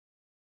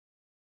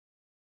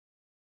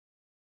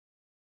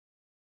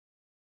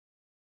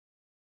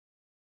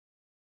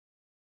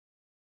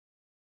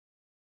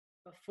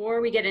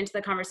Before we get into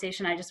the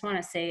conversation, I just want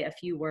to say a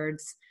few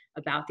words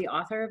about the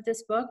author of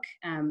this book,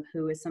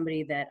 who is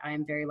somebody that I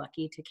am very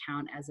lucky to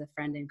count as a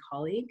friend and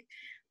colleague.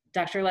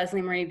 Dr.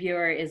 Lesly-Marie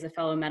Buer is a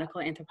fellow medical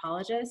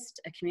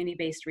anthropologist, a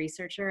community-based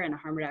researcher, and a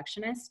harm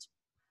reductionist.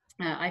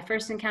 I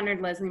first encountered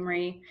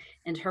Lesly-Marie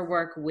and her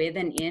work with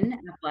and in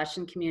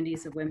Appalachian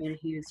communities of women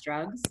who use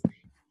drugs,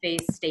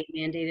 face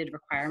state-mandated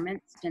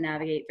requirements to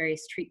navigate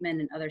various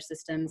treatment and other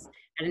systems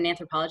at an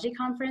anthropology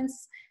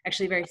conference,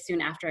 actually very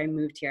soon after I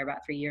moved here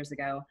about 3 years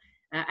ago.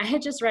 I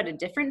had just read a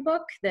different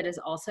book that is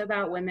also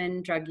about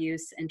women, drug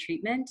use, and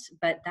treatment,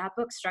 but that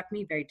book struck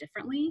me very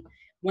differently.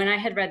 When I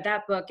had read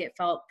that book, it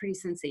felt pretty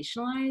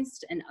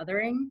sensationalized and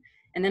othering.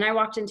 And then I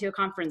walked into a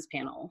conference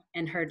panel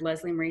and heard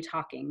Lesly-Marie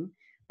talking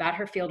about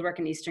her fieldwork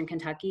in Eastern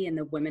Kentucky and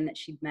the women that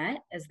she'd met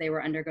as they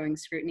were undergoing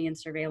scrutiny and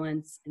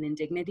surveillance and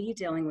indignity,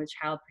 dealing with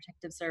child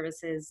protective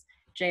services,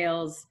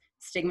 jails,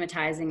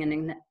 stigmatizing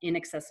and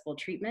inaccessible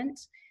treatment.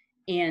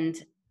 And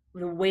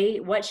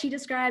what she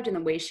described and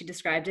the way she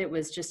described it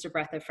was just a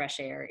breath of fresh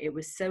air. It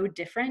was so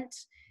different.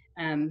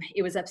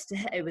 It was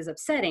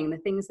upsetting. The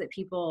things that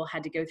people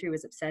had to go through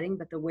was upsetting,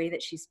 but the way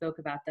that she spoke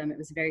about them, it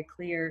was very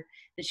clear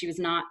that she was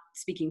not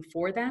speaking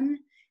for them.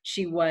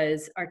 She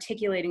was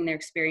articulating their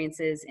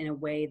experiences in a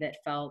way that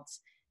felt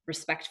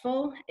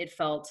respectful, it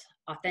felt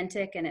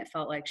authentic, and it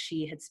felt like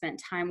she had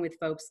spent time with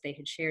folks, they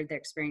had shared their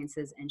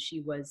experiences, and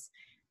she was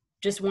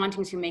just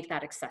wanting to make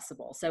that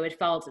accessible. So it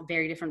felt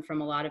very different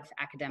from a lot of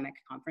academic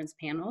conference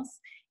panels,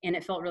 and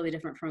it felt really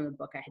different from the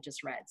book I had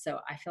just read. So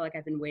I feel like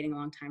I've been waiting a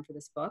long time for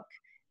this book.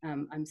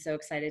 I'm so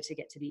excited to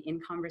get to be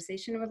in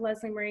conversation with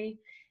Lesly-Marie,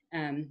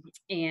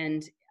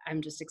 and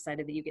I'm just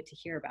excited that you get to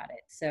hear about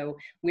it. So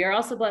we are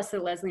also blessed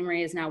that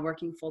Lesly-Marie is now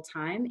working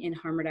full-time in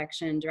harm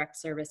reduction, direct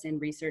service,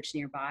 and research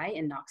nearby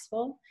in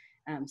Knoxville.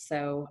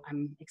 So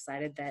I'm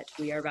excited that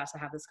we are about to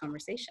have this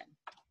conversation.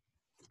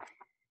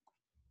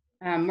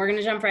 We're going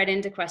to jump right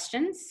into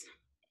questions.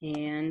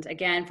 And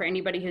again, for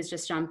anybody who's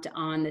just jumped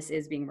on, this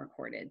is being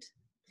recorded.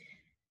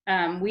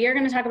 We are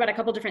going to talk about a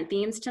couple different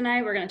themes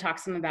tonight. We're going to talk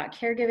some about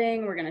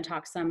caregiving. We're going to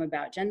talk some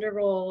about gender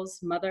roles,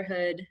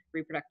 motherhood,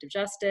 reproductive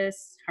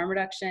justice, harm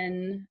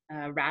reduction,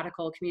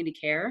 radical community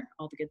care,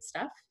 all the good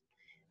stuff.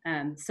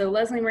 So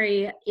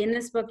Lesly-Marie, in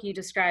this book, you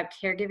describe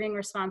caregiving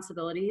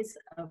responsibilities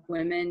of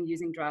women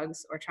using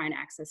drugs or trying to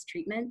access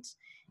treatment.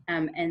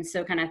 And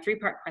so kind of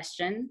three-part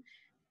question.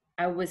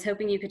 I was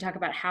hoping you could talk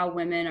about how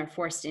women are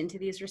forced into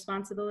these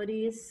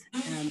responsibilities,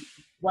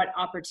 what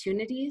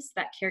opportunities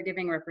that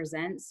caregiving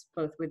represents,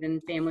 both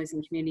within families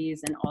and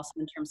communities and also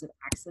in terms of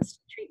access to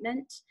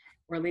treatment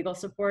or legal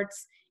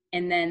supports.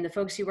 And then the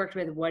folks you worked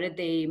with, what did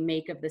they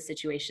make of the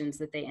situations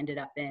that they ended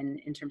up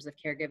in terms of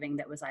caregiving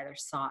that was either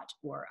sought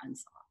or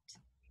unsought?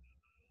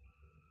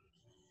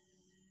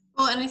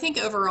 Well, and I think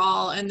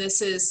overall, and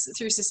this is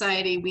through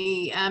society,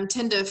 we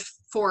tend to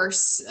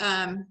force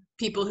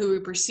people who we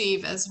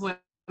perceive as women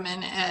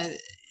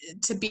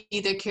to be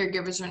the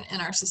caregivers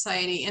in our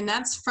society, and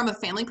that's from a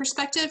family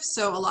perspective.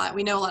 So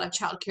we know a lot of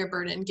child care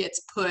burden gets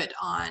put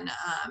on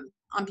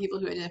people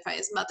who identify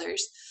as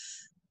mothers,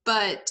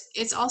 but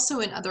it's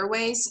also in other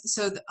ways.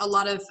 So a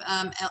lot of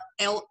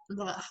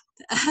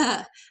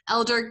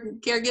elder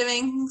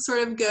caregiving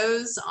sort of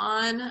goes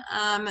on,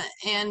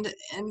 and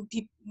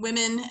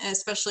women,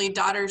 especially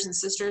daughters and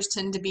sisters,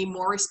 tend to be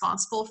more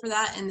responsible for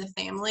that in the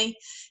family,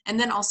 and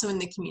then also in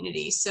the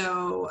community.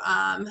 So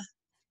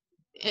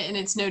and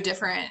it's no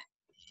different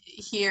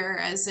here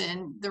as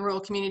in the rural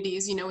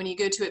communities. You know, when you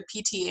go to a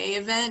PTA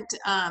event,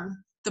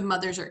 the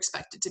mothers are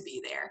expected to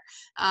be there,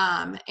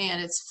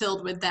 and it's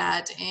filled with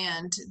that.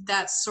 And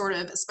that's sort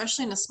of,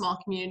 especially in a small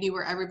community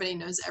where everybody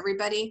knows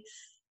everybody,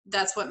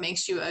 that's what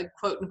makes you a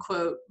quote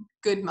unquote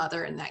good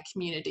mother in that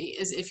community,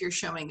 is if you're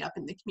showing up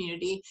in the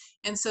community.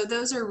 And so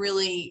those are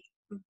really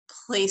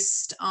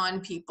placed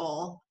on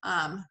people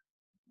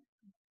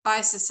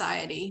by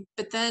society,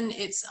 but then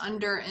it's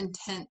under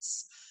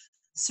intense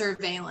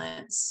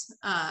surveillance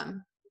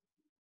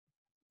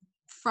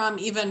from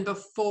even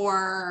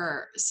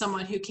before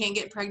someone who can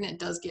get pregnant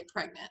does get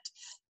pregnant.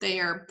 They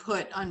are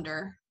put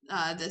under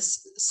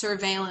this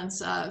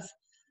surveillance of,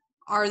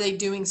 are they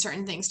doing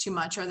certain things too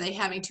much? Are they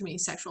having too many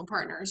sexual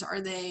partners?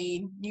 Are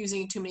they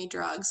using too many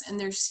drugs? And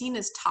they're seen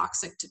as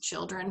toxic to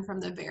children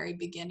from the very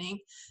beginning,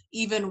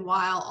 even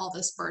while all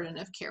this burden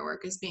of care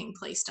work is being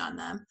placed on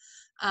them,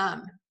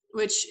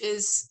 which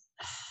is,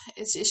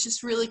 it's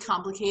just really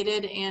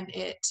complicated, and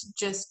it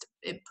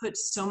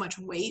puts so much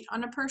weight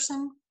on a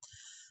person.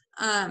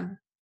 And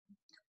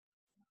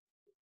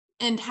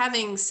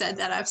having said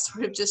that, I've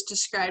sort of just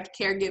described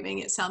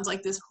caregiving. It sounds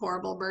like this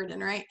horrible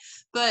burden, right?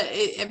 But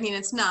I mean,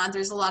 it's not.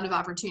 There's a lot of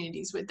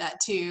opportunities with that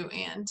too,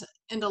 and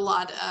a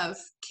lot of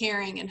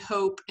caring and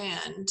hope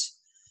and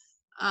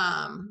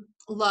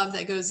love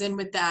that goes in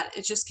with that.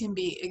 It just can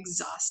be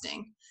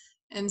exhausting.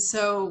 And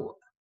so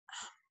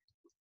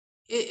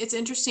it's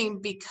interesting,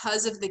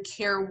 because of the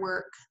care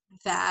work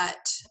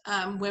that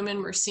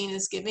women were seen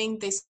as giving,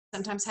 they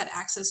sometimes had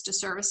access to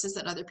services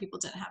that other people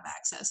didn't have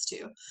access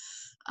to.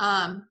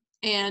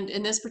 And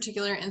in this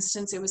particular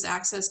instance, it was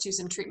access to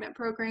some treatment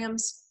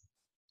programs.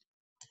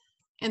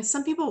 And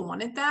some people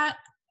wanted that,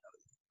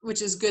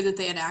 which is good that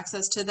they had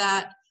access to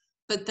that.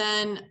 But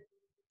then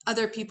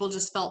other people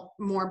just felt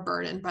more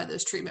burdened by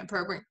those treatment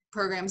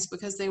programs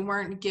because they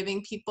weren't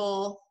giving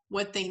people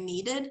what they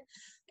needed.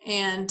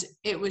 And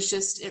it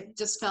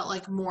just felt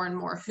like more and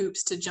more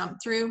hoops to jump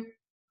through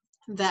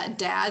that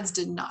dads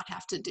did not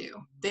have to do.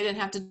 They didn't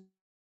have to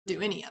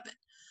do any of it.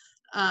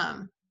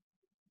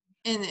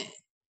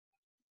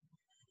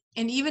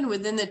 And even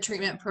within the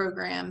treatment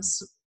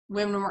programs,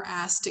 women were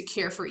asked to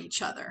care for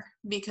each other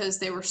because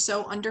they were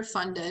so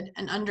underfunded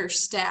and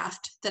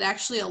understaffed that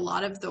actually a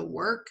lot of the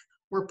work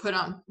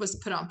was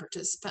put on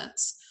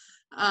participants.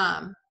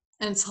 And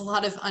it's a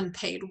lot of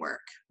unpaid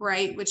work,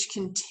 right? Which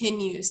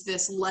continues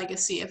this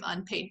legacy of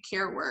unpaid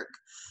care work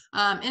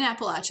in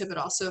Appalachia, but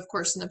also, of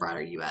course, in the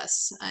broader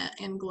US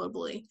and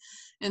globally.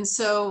 And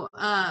so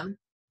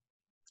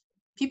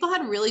people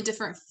had really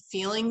different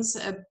feelings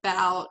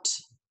about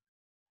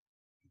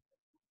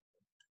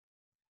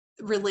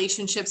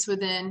relationships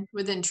within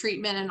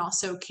treatment and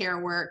also care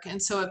work.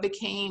 And so it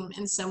became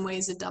in some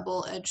ways a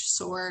double-edged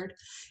sword.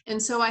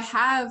 And so I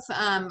have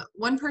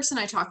one person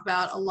I talk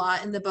about a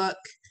lot in the book.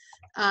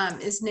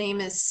 His name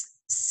is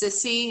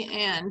Sissy,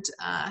 and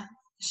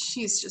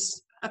she's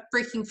just a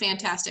freaking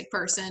fantastic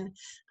person.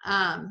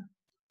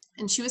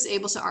 And she was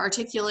able to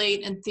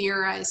articulate and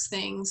theorize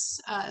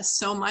things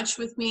so much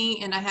with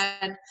me. And I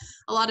had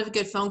a lot of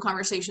good phone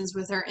conversations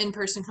with her,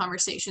 in-person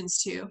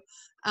conversations too.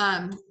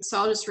 So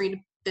I'll just read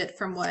a bit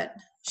from what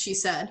she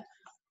said.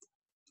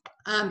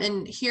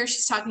 And here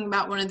she's talking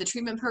about one of the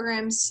treatment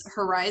programs,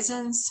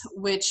 Horizons,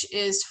 which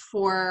is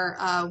for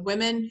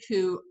women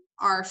who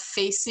are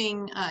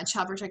facing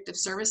Child Protective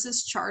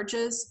Services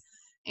charges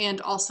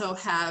and also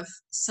have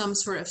some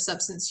sort of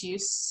substance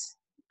use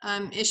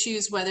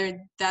issues, whether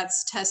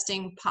that's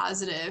testing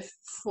positive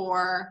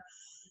for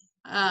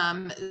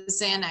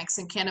Xanax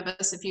and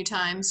cannabis a few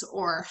times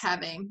or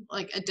having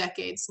like a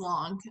decades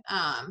long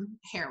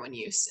heroin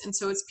use. And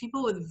so it's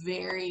people with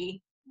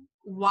very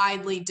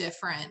widely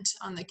different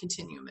on the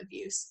continuum of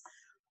use.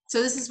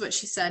 So this is what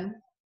she said.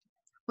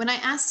 When I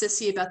asked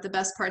Sissy about the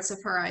best parts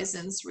of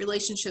Horizons,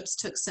 relationships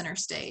took center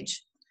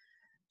stage.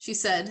 She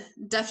said,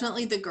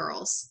 definitely the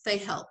girls. They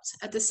helped.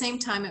 At the same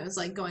time, it was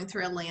like going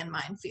through a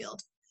landmine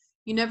field.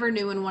 You never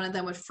knew when one of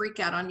them would freak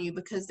out on you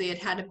because they had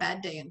had a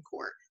bad day in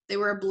court. They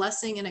were a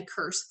blessing and a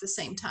curse at the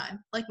same time,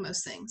 like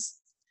most things.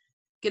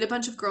 Get a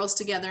bunch of girls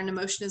together and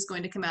emotion is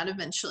going to come out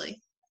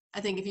eventually.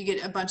 I think if you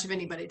get a bunch of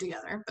anybody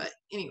together, but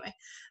anyway,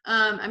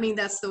 I mean,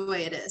 that's the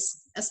way it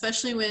is,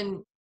 especially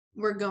when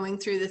we're going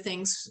through the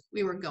things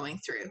we were going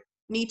through.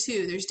 Me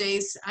too. There's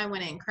days I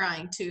went in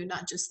crying too,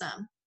 not just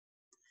them.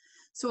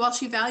 So while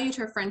she valued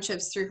her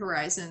friendships through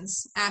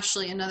Horizons,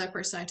 Ashley, another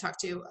person I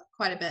talked to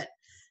quite a bit,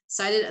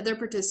 cited other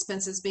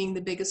participants as being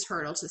the biggest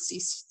hurdle to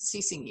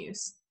ceasing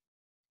use.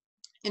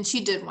 And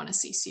she did want to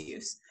cease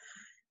use.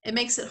 It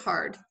makes it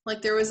hard.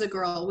 Like there was a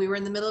girl, we were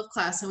in the middle of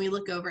class and we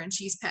look over and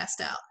she's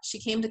passed out. She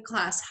came to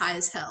class high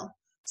as hell.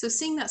 So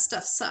seeing that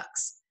stuff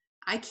sucks.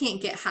 I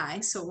can't get high,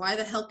 so why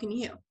the hell can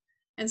you?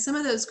 And some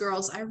of those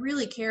girls I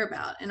really care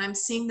about, and I'm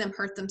seeing them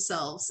hurt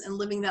themselves and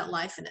living that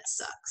life, and it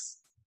sucks.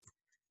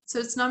 So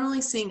it's not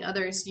only seeing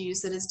others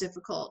use that is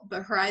difficult,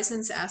 but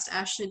Horizons asked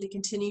Ashley to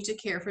continue to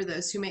care for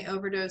those who may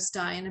overdose,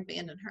 die, and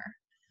abandon her.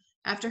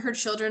 After her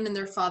children and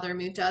their father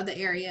moved out of the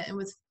area and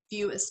with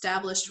few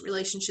established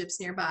relationships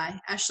nearby,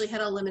 Ashley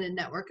had a limited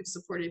network of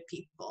supportive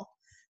people.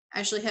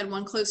 Ashley had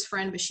one close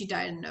friend, but she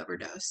died in an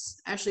overdose.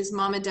 Ashley's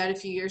mom had died a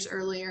few years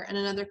earlier, and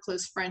another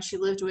close friend she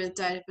lived with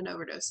died of an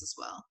overdose as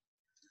well.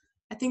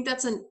 I think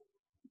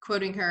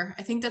quoting her,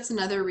 I think that's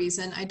another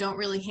reason I don't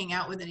really hang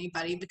out with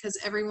anybody, because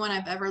everyone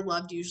I've ever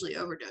loved usually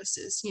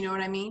overdoses. You know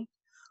what I mean?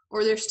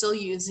 Or they're still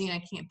using and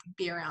I can't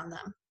be around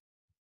them.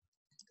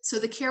 So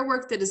the care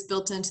work that is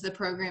built into the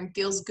program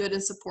feels good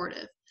and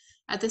supportive.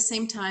 At the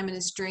same time, it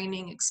is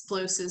draining,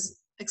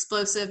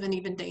 explosive, and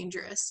even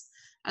dangerous,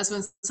 as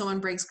when someone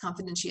breaks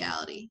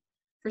confidentiality.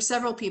 For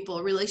several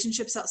people,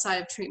 relationships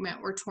outside of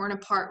treatment were torn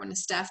apart when a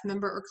staff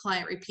member or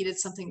client repeated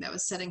something that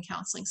was said in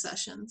counseling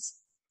sessions.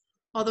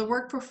 While the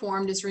work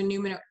performed is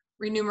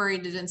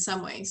remunerated in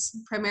some ways,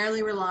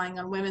 primarily relying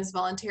on women's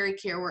voluntary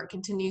care work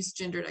continues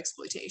gendered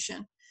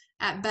exploitation.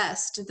 At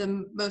best,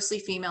 the mostly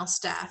female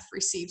staff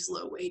receives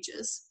low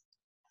wages.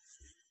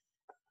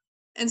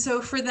 And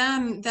so for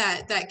them,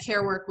 that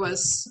care work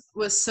was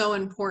so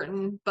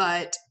important,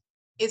 but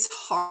it's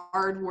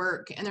hard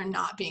work and they're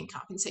not being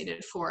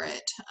compensated for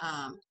it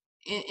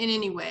in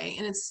any way.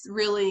 And it's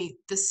really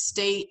the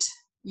state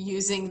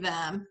using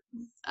them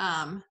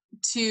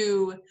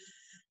to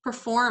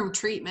perform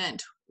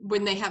treatment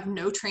when they have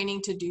no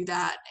training to do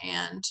that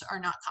and are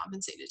not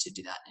compensated to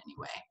do that in any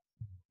way.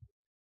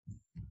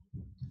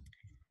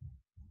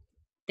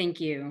 Thank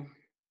you.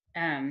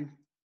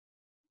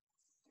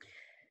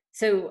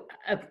 So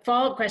a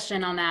follow-up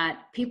question on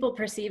that, people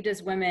perceived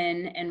as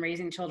women and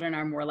raising children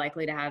are more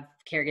likely to have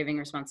caregiving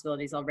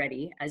responsibilities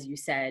already, as you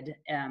said,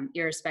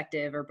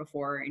 irrespective or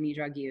before any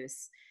drug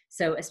use.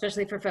 So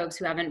especially for folks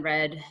who haven't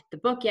read the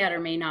book yet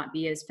or may not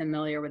be as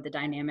familiar with the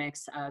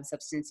dynamics of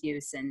substance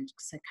use and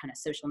kind of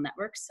social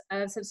networks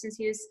of substance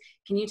use,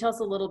 can you tell us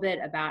a little bit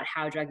about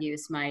how drug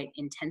use might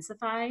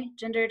intensify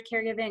gendered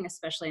caregiving,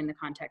 especially in the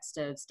context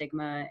of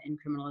stigma and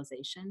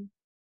criminalization?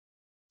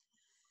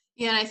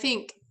 Yeah, and I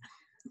think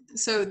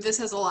so this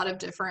has a lot of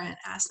different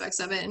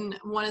aspects of it, and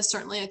one is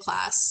certainly a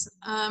class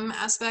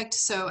aspect.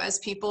 So as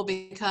people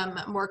become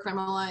more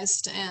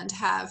criminalized and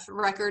have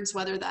records,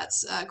 whether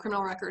that's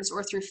criminal records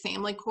or through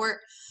family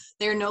court,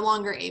 they're no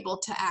longer able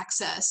to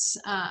access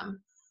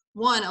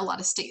a lot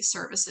of state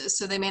services.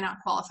 So they may not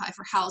qualify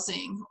for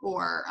housing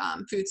or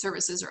food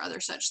services or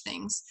other such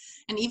things.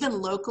 And even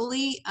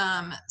locally,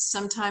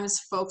 sometimes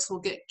folks will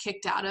get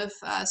kicked out of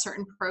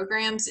certain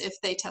programs if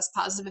they test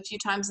positive a few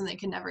times and they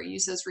can never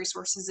use those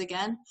resources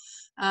again.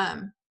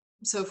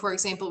 So for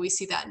example, we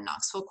see that in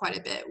Knoxville quite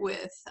a bit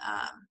with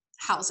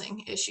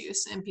housing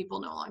issues and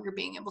people no longer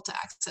being able to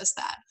access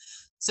that.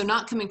 So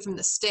not coming from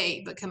the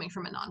state, but coming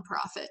from a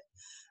nonprofit.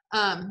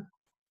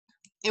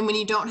 And when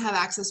you don't have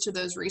access to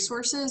those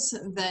resources,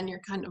 then you're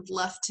kind of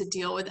left to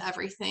deal with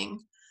everything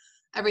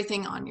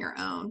on your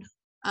own.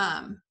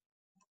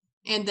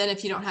 And then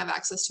if you don't have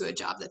access to a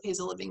job that pays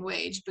a living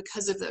wage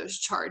because of those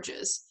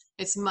charges,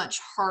 it's much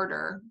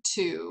harder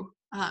to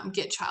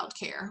get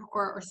childcare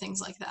or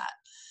things like that.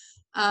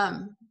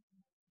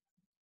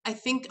 I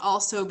think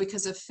also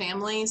because of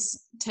families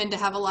tend to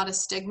have a lot of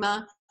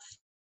stigma.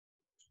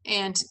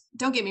 And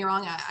don't get me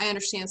wrong, I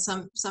understand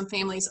some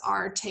families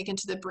are taken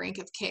to the brink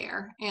of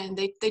care and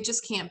they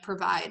just can't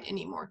provide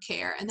any more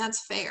care. And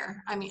that's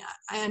fair. I mean,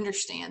 I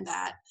understand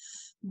that.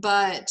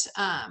 But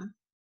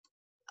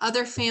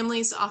other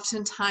families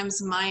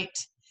oftentimes might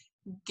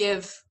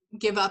give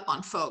up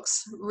on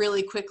folks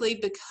really quickly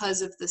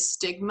because of the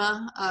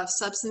stigma of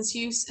substance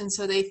use. And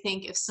so they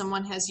think if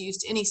someone has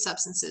used any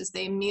substances,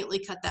 they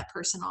immediately cut that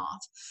person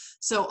off.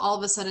 So all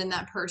of a sudden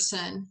that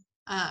person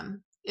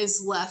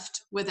is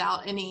left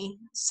without any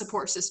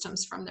support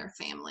systems from their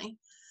family.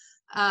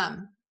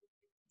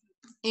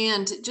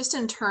 And just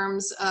in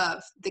terms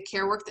of the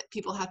care work that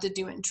people have to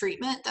do in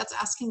treatment, that's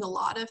asking a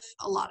lot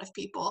of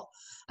people,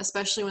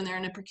 especially when they're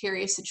in a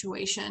precarious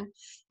situation.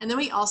 And then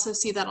we also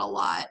see that a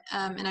lot,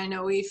 and I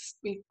know we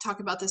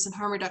talk about this in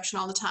harm reduction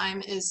all the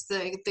time, is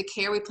the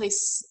care we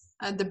place,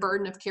 the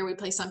burden of care we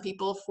place on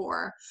people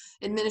for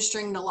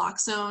administering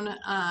naloxone,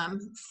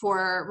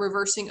 for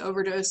reversing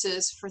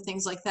overdoses, for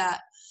things like that.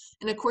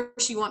 And of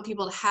course, you want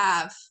people to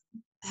have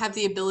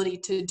the ability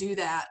to do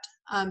that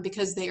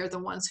because they are the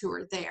ones who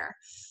are there.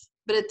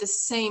 But at the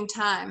same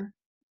time,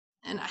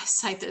 and I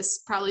cite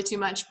this probably too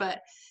much, but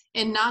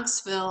in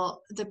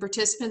Knoxville, the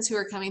participants who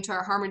are coming to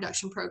our harm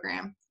reduction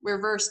program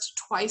reversed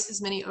twice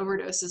as many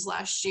overdoses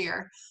last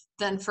year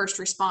than first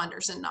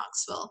responders in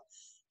Knoxville.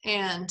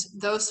 And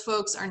those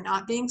folks are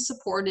not being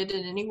supported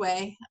in any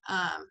way,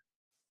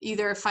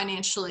 either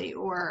financially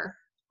or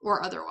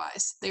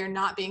otherwise. They are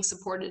not being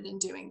supported in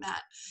doing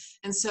that.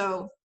 And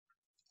so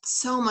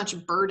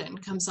much burden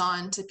comes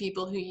on to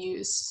people who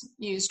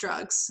use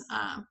drugs.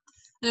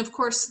 And of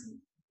course,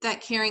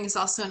 that caring is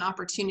also an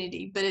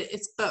opportunity, but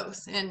it's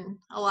both. And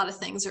a lot of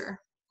things are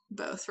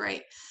both,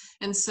 right?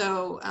 And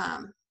so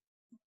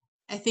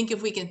I think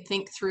if we can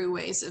think through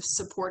ways of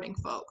supporting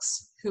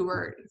folks who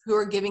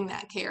are giving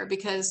that care,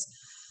 because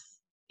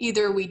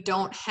either we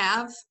don't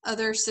have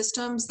other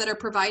systems that are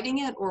providing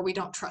it, or we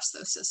don't trust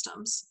those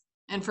systems,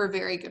 and for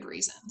very good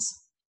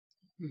reasons.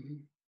 Mm-hmm.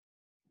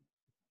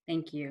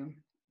 Thank you.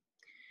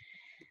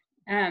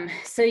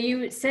 So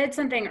you said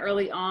something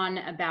early on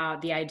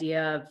about the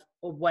idea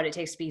of what it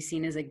takes to be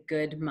seen as a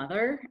good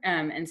mother.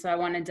 And so I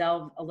want to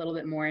delve a little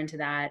bit more into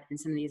that and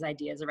some of these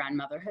ideas around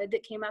motherhood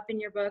that came up in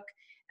your book.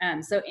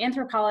 So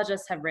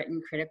anthropologists have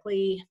written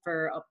critically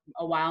for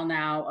a while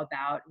now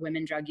about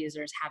women drug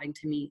users having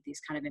to meet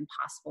these kind of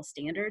impossible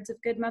standards of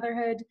good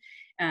motherhood.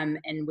 And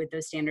with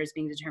those standards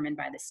being determined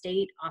by the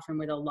state, often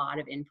with a lot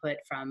of input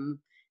from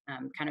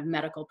kind of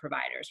medical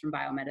providers, from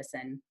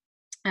biomedicine.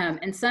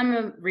 And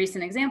some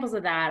recent examples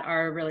of that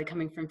are really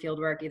coming from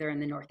fieldwork either in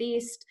the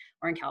Northeast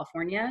or in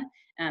California.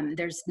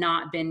 There's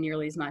not been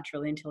nearly as much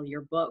really until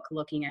your book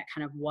looking at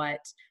kind of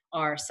what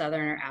are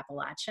Southern or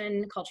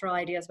Appalachian cultural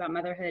ideas about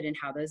motherhood and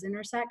how those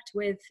intersect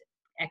with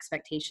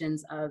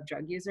expectations of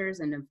drug users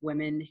and of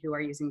women who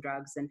are using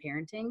drugs and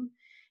parenting.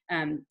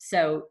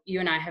 So you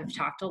and I have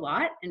talked a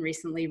lot and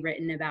recently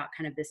written about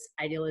kind of this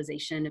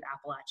idealization of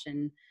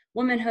Appalachian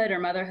womanhood or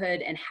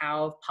motherhood and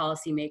how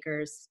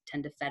policymakers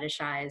tend to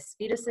fetishize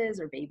fetuses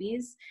or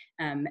babies,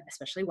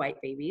 especially white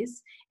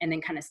babies, and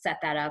then kind of set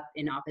that up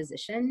in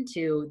opposition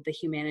to the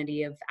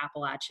humanity of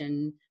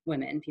Appalachian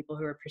women, people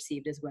who are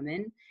perceived as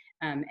women,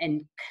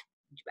 and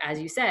as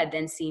you said,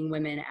 then seeing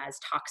women as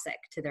toxic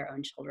to their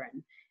own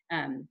children.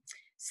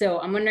 So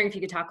I'm wondering if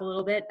you could talk a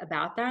little bit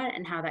about that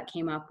and how that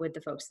came up with the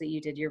folks that you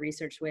did your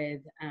research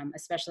with,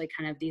 especially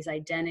kind of these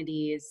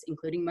identities,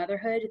 including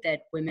motherhood,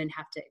 that women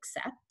have to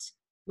accept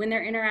when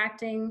they're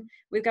interacting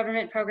with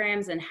government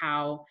programs, and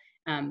how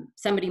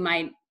somebody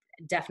might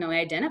definitely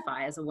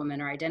identify as a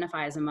woman or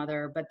identify as a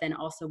mother, but then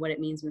also what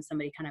it means when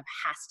somebody kind of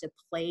has to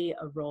play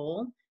a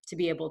role to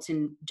be able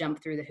to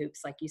jump through the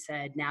hoops, like you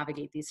said,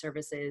 navigate these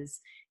services,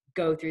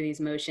 go through these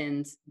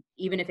motions,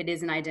 even if it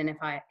is an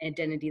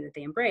identity that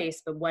they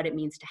embrace, but what it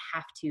means to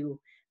have to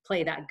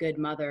play that good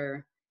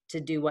mother to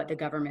do what the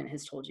government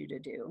has told you to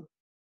do.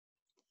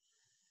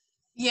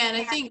 Yeah, and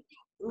I think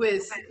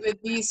with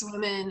these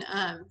women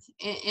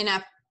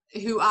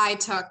who I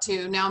talked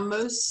to now,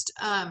 most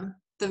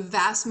the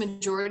vast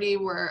majority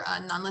were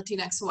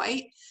non-Latinx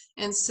white,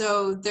 and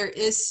so there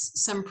is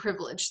some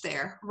privilege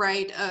there,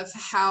 right? Of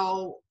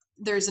how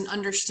there's an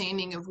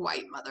understanding of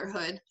white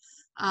motherhood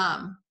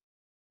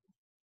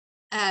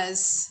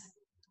as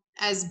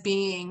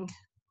being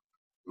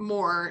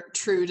more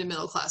true to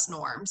middle class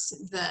norms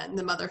than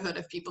the motherhood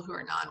of people who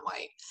are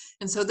non-white.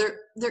 And so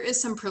there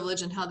is some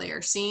privilege in how they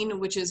are seen,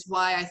 which is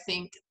why I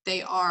think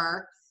they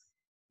are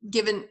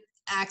given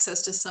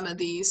access to some of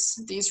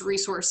these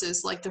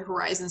resources, like the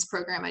Horizons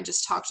program I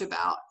just talked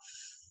about.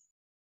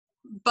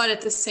 But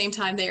at the same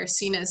time, they are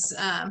seen as,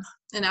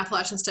 in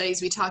Appalachian studies,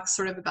 we talk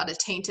sort of about a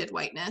tainted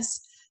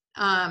whiteness.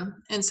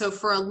 And so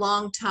for a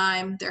long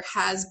time, there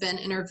has been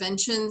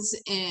interventions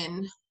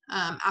in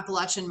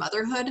Appalachian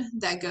motherhood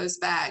that goes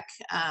back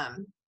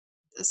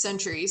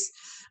centuries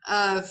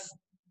of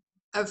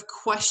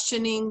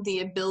questioning the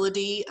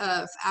ability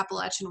of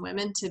Appalachian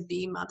women to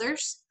be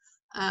mothers.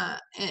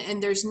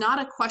 And there's not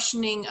a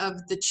questioning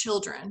of the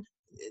children.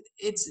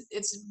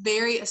 It's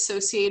very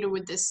associated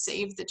with this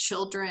save the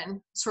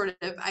children sort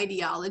of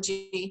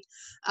ideology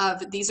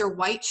of these are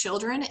white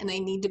children and they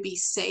need to be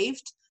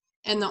saved.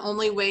 And the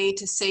only way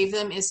to save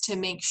them is to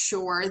make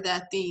sure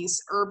that these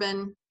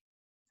urban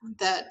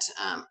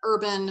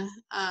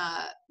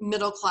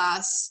middle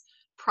class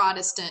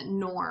Protestant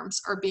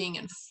norms are being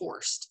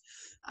enforced.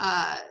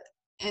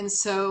 And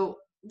so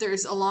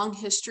there's a long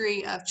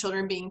history of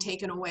children being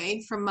taken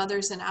away from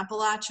mothers in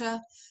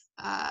Appalachia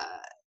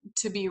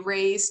to be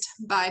raised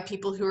by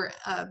people who are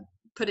have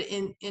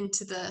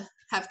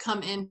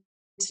come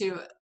into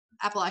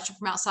Appalachia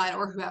from outside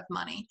or who have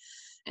money.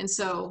 And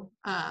so,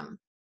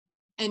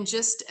 and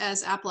just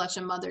as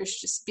Appalachian mothers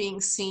just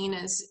being seen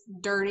as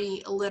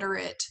dirty,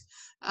 illiterate,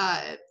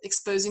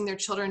 exposing their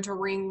children to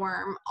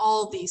ringworm,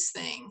 all these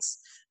things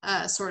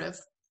sort of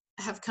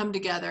have come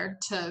together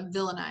to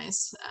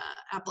villainize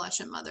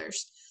Appalachian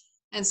mothers.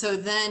 And so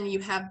then you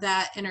have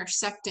that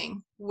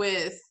intersecting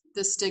with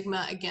the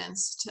stigma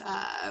against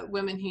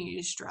women who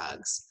use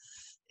drugs.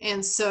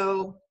 And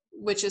so,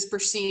 which is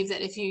perceived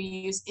that if you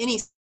use any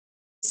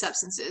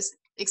substances,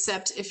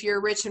 except if you're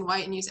rich and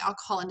white and use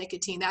alcohol and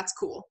nicotine, that's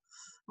cool.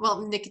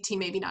 Well, nicotine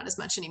maybe not as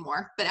much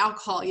anymore, but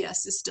alcohol,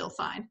 yes, is still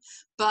fine.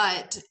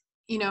 But,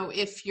 you know,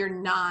 if you're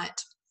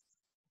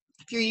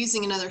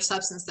using another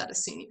substance, that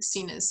is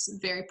seen as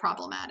very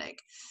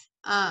problematic.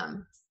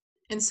 And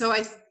so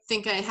I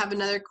think I have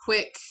another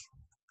quick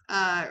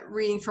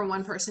reading from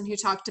one person who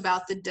talked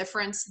about the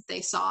difference that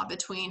they saw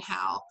between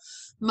how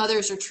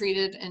mothers are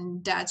treated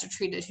and dads are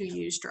treated who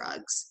use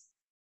drugs.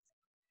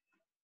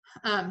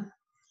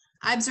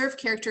 I observe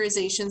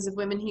characterizations of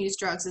women who use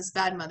drugs as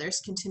bad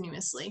mothers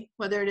continuously,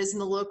 whether it is in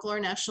the local or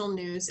national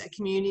news, at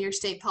community or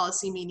state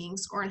policy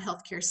meetings, or in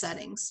healthcare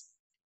settings.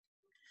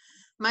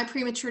 My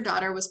premature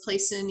daughter was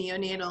placed in a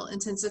neonatal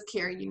intensive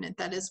care unit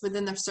that is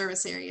within the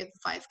service area of the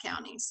 5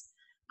 counties.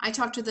 I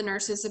talked to the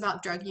nurses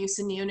about drug use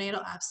and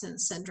neonatal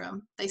abstinence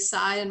syndrome. They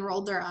sighed and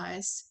rolled their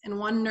eyes, and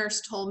one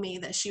nurse told me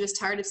that she was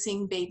tired of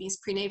seeing babies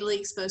prenatally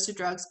exposed to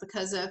drugs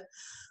because of,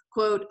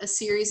 quote, a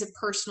series of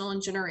personal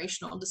and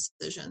generational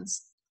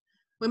decisions.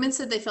 Women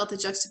said they felt the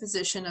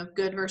juxtaposition of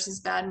good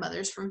versus bad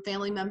mothers from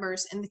family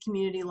members in the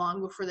community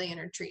long before they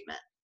entered treatment.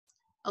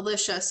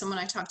 Alicia, someone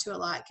I talked to a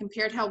lot,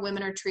 compared how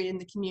women are treated in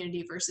the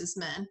community versus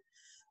men.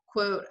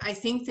 Quote, I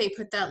think they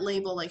put that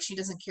label like she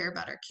doesn't care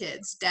about her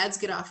kids. Dads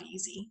get off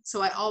easy.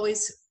 So I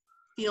always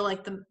feel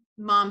like the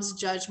mom's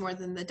judge more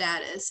than the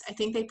dad is. I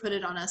think they put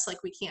it on us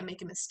like we can't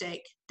make a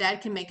mistake.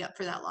 Dad can make up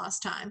for that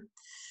lost time.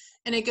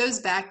 And it goes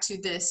back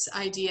to this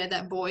idea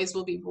that boys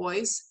will be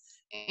boys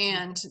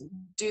and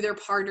do their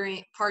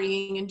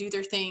partying and do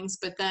their things,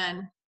 but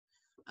then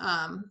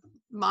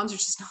moms are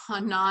just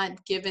not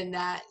given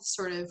that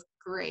sort of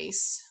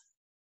grace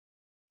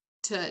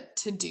to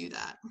do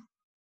that.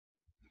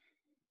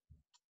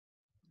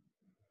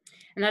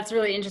 And that's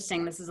really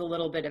interesting. This is a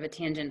little bit of a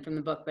tangent from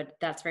the book, but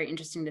that's very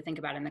interesting to think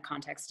about in the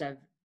context of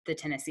the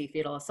Tennessee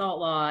fetal assault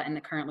law and the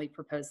currently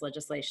proposed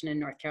legislation in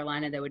North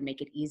Carolina that would make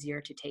it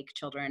easier to take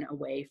children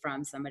away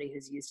from somebody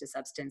who's used a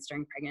substance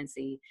during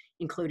pregnancy,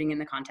 including in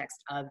the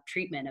context of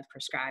treatment, of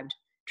prescribed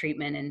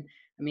treatment. And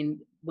I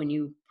mean, when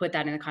you put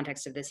that in the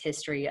context of this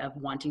history of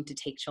wanting to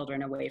take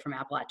children away from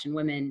Appalachian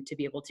women to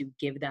be able to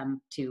give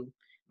them to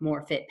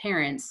more fit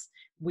parents,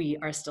 we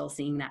are still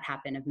seeing that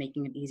happen, of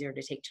making it easier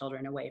to take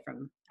children away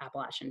from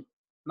Appalachian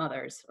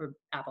mothers or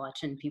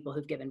Appalachian people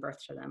who've given birth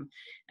to them.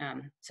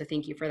 So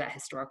thank you for that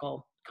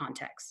historical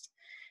context.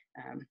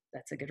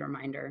 That's a good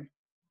reminder.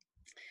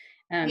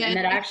 And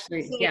that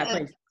actually, yeah,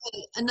 please.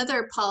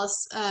 Another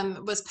policy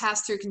was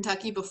passed through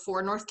Kentucky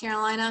before North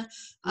Carolina,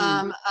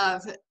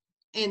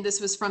 and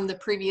this was from the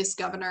previous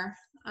governor.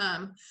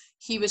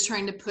 He was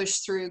trying to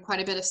push through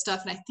quite a bit of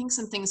stuff, and I think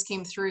some things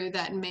came through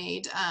that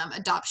made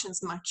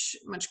adoptions much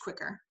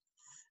quicker.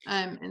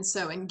 And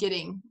so in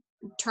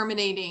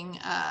terminating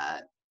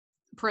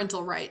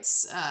parental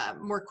rights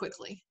more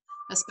quickly,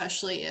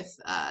 especially if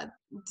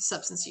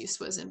substance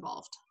use was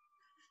involved.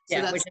 So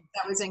Yeah,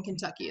 that was in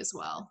Kentucky as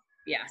well.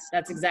 Yeah,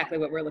 that's exactly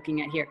what we're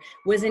looking at here.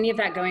 Was any of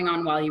that going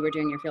on while you were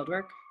doing your field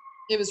work?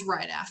 It was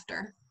right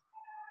after.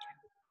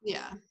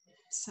 Yeah,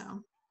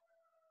 so.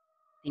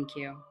 Thank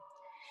you.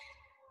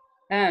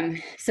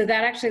 So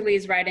that actually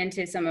leads right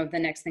into some of the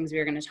next things we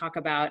are going to talk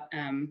about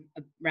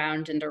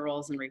around gender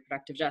roles and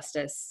reproductive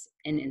justice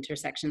and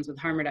intersections with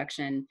harm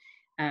reduction.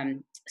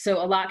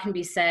 So a lot can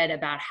be said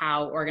about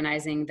how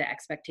organizing the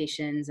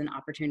expectations and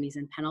opportunities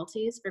and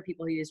penalties for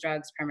people who use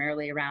drugs,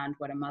 primarily around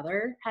what a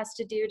mother has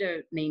to do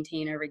to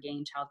maintain or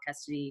regain child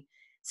custody,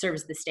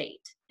 serves the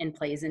state and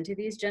plays into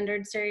these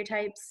gendered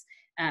stereotypes.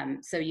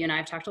 So you and I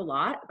have talked a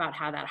lot about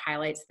how that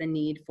highlights the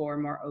need for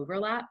more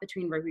overlap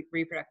between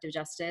reproductive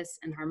justice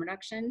and harm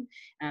reduction.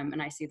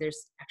 And I see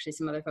there's actually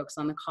some other folks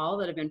on the call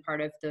that have been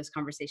part of those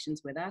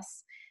conversations with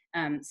us.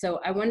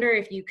 So I wonder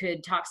if you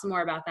could talk some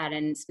more about that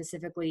and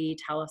specifically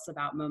tell us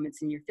about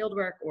moments in your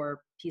fieldwork or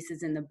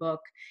pieces in the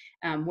book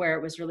where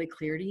it was really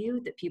clear to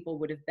you that people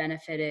would have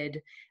benefited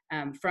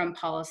from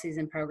policies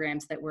and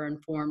programs that were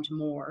informed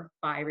more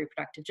by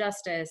reproductive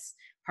justice,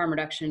 harm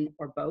reduction,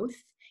 or both.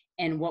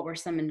 And what were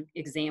some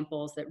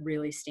examples that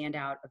really stand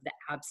out of the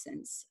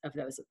absence of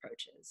those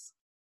approaches?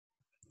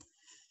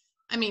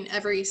 I mean,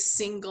 every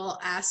single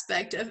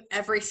aspect of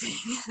everything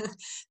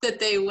that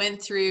they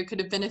went through could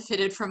have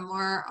benefited from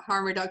more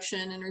harm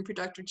reduction and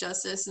reproductive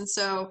justice. And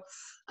so,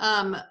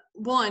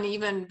 one,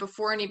 even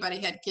before anybody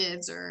had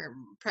kids or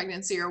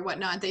pregnancy or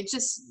whatnot,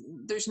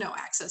 there's no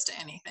access to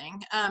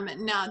anything.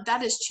 Now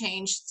that has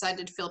changed since I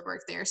did field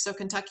work there. So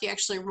Kentucky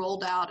actually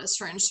rolled out a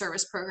syringe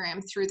service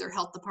program through their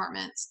health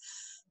departments.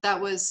 That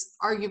was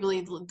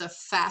arguably the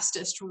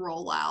fastest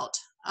rollout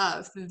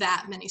of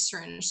that many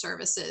syringe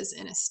services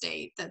in a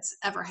state that's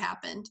ever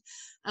happened.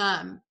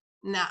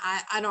 Now,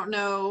 I don't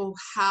know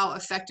how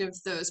effective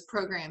those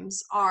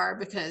programs are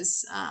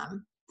because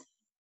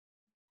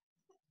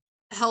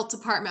health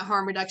department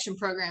harm reduction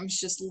programs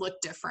just look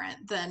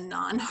different than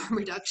non-harm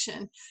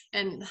reduction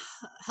and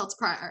health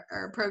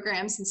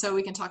programs. And so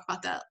we can talk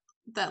about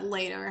that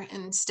later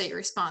in state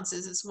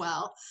responses as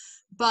well.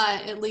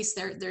 But at least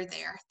they're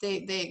there.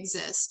 They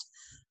exist.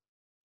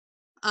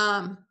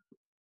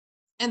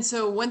 And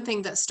so one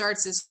thing that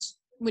starts is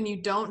when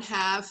you don't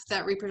have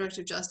that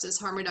reproductive justice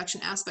harm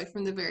reduction aspect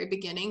from the very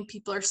beginning,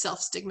 people are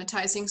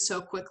self-stigmatizing so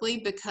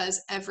quickly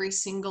because every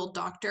single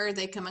doctor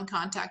they come in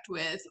contact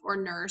with, or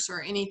nurse,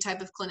 or any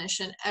type of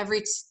clinician,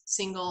 every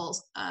single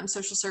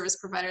social service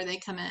provider they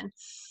come in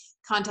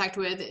contact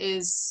with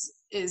is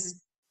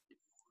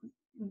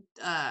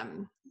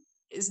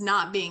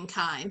not being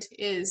kind,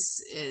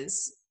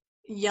 is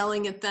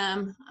yelling at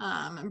them,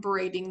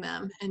 berating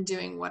them, and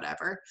doing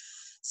whatever.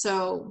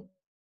 So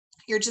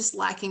you're just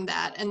lacking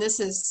that. And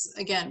this is,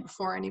 again,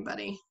 before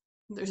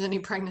there's any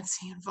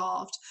pregnancy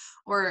involved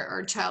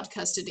or child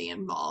custody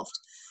involved.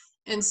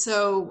 And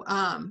so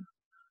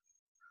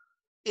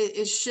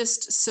it's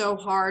just so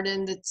hard.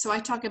 And so I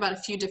talk about a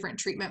few different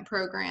treatment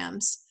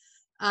programs.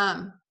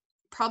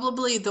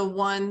 Probably the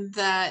one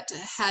that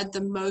had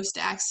the most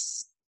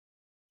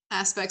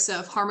aspects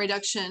of harm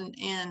reduction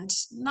and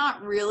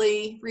not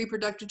really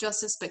reproductive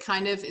justice, but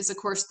kind of is, of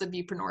course, the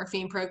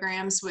buprenorphine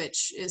programs,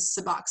 which is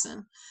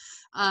Suboxone.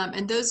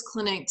 And those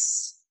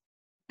clinics,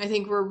 I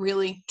think, were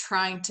really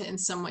trying to, in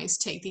some ways,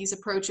 take these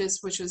approaches,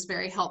 which was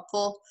very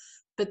helpful.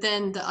 But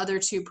then the other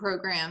two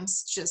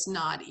programs just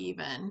not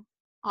even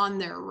on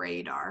their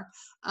radar.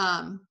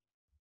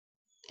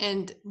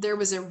 And there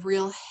was a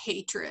real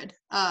hatred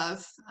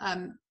of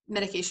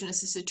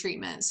medication-assisted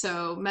treatment.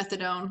 So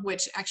methadone,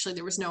 which actually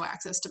there was no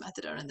access to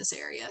methadone in this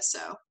area,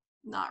 so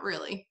not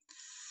really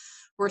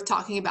worth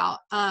talking about.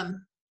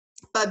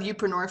 But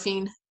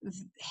buprenorphine,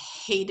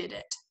 hated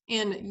it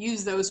and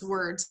used those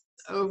words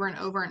over and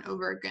over and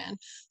over again.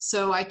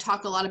 So I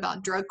talk a lot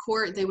about drug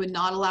court. They would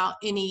not allow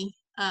any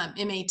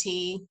MAT,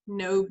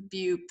 no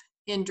bup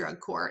in drug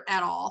court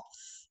at all.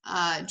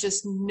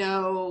 Just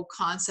no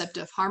concept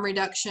of harm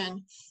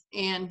reduction.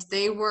 And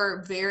they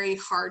were very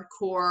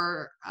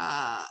hardcore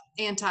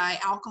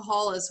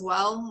anti-alcohol as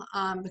well,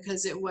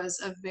 because it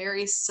was a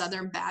very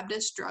Southern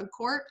Baptist drug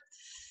court.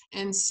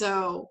 And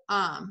so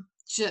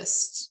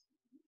just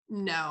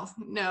no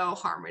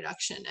harm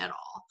reduction at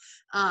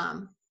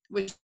all,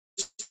 which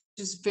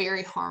is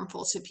very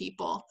harmful to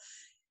people.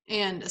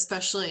 And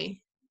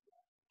especially,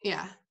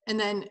 yeah. And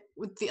then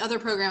with the other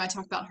program I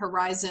talked about,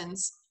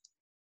 Horizons,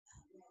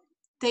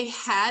 they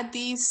had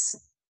these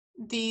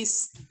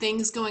these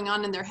things going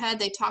on in their head.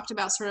 They talked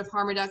about sort of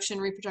harm reduction,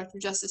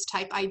 reproductive justice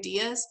type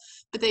ideas,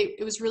 but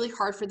it was really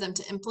hard for them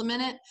to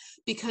implement it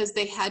because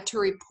they had to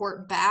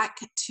report back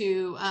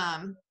to,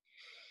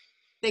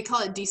 they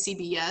call it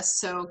DCBS,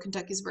 so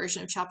Kentucky's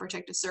version of Child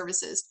Protective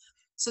Services.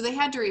 So they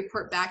had to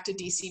report back to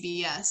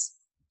DCBS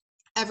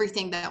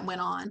everything that went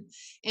on.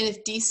 And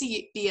if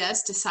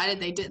DCBS decided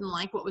they didn't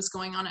like what was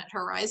going on at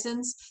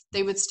Horizons,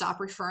 they would stop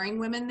referring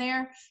women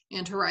there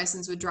and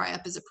Horizons would dry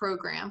up as a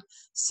program.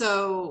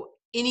 So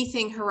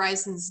anything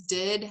Horizons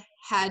did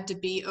had to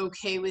be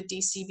okay with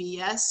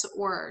DCBS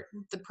or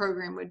the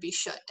program would be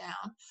shut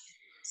down.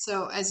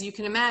 So as you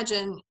can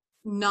imagine,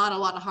 not a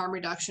lot of harm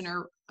reduction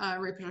or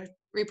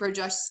repro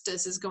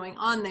justice is going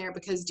on there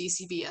because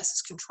DCBS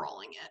is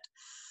controlling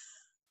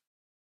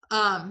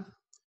it.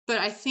 But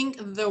I think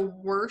the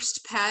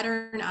worst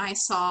pattern I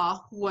saw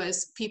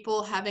was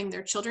people having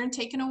their children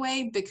taken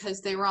away because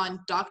they were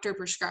on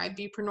doctor-prescribed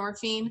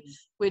buprenorphine,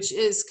 which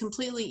is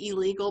completely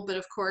illegal. But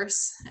of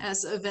course,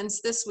 as events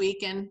this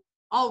week and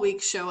all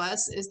weeks show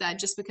us, is that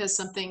just because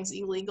something's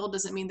illegal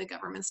doesn't mean the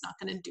government's not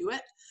going to do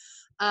it.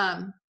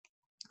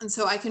 And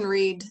so I can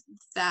read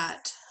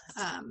that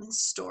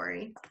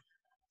story.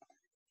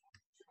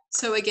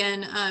 So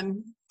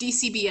again,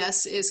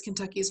 DCBS is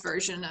Kentucky's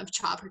version of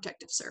Child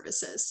Protective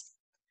Services.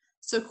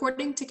 So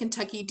according to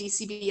Kentucky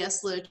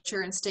DCBS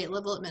literature and state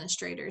level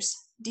administrators,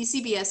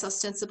 DCBS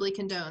ostensibly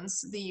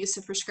condones the use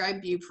of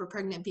prescribed bupe for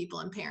pregnant people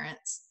and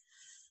parents.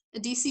 A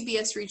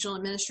DCBS regional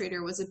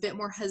administrator was a bit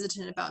more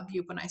hesitant about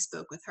bupe when I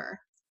spoke with her.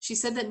 She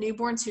said that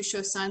newborns who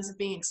show signs of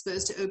being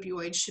exposed to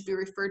opioids should be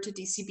referred to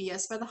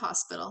DCBS by the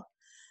hospital,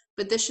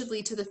 but this should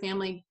lead to the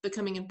family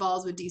becoming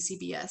involved with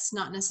DCBS,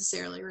 not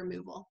necessarily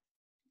removal.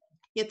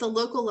 Yet the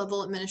local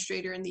level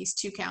administrator in these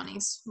two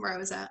counties, where I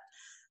was at,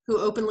 who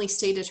openly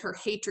stated her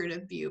hatred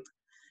of bupe,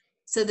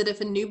 said that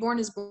if a newborn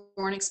is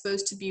born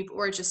exposed to bupe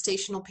or a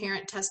gestational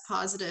parent tests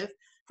positive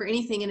for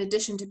anything in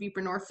addition to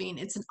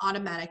buprenorphine, it's an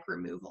automatic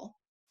removal.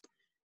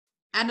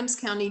 Adams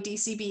County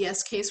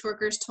DCBS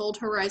caseworkers told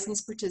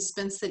Horizons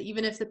participants that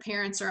even if the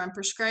parents are on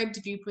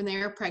prescribed bupe when they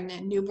are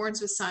pregnant,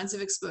 newborns with signs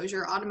of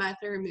exposure are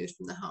automatically removed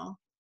from the home.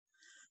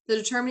 The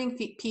determining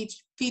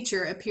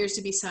feature appears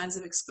to be signs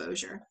of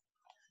exposure.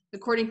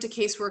 According to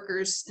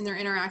caseworkers in their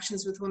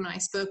interactions with women I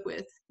spoke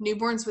with,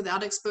 newborns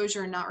without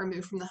exposure are not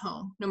removed from the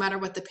home, no matter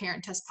what the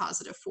parent tests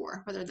positive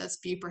for, whether that's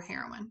bupe or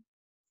heroin.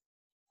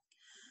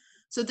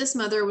 So this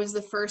mother was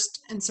the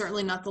first and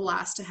certainly not the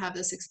last to have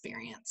this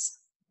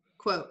experience.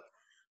 Quote,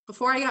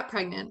 "Before I got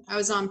pregnant, I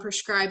was on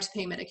prescribed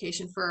pain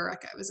medication for a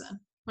wreck I was in.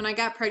 When I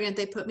got pregnant,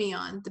 they put me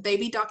on. The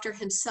baby doctor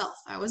himself,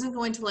 I wasn't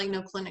going to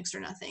no clinics or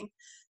nothing.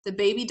 The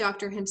baby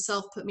doctor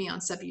himself put me on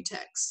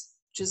Subutex,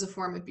 which is a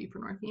form of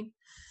buprenorphine.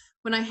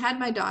 When I had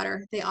my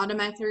daughter, they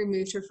automatically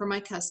removed her from my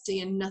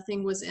custody and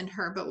nothing was in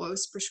her but what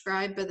was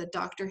prescribed by the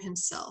doctor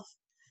himself.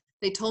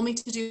 They told me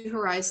to do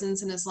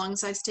Horizons, and as long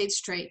as I stayed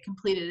straight,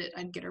 completed it,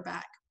 I'd get her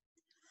back."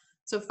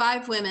 So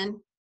 5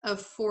 women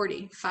of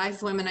 40,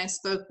 5 women I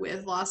spoke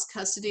with lost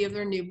custody of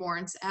their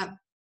newborns at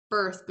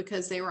birth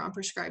because they were on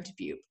prescribed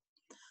bupe.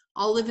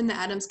 All live in the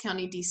Adams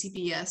County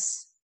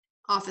DCBS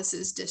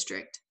offices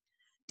district.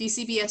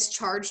 DCBS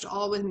charged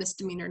all with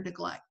misdemeanor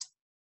neglect.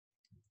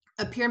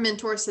 A peer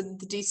mentor said that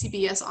the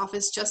DCBS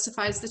office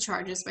justifies the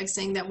charges by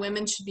saying that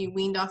women should be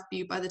weaned off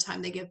bupe by the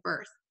time they give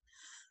birth,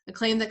 a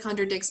claim that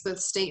contradicts both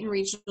state and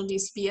regional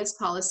DCBS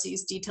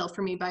policies detailed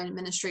for me by an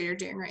administrator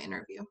during our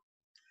interview.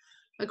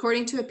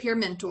 According to a peer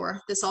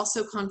mentor, this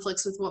also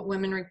conflicts with what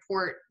women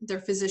report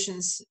their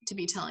physicians to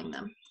be telling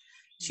them.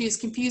 She is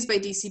confused by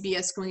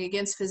DCBS going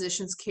against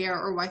physicians'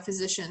 care or why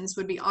physicians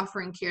would be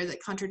offering care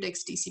that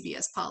contradicts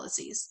DCBS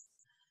policies.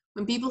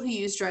 When people who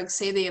use drugs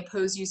say they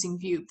oppose using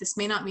bupe, this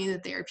may not mean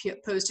that they are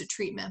opposed to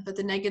treatment, but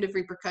the negative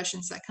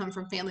repercussions that come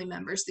from family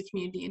members, the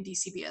community, and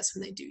DCBS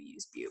when they do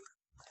use bupe.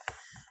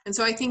 And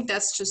so I think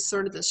that's just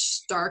sort of the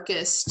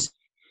starkest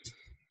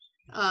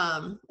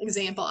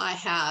example I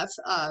have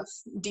of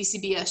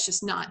DCBS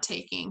just not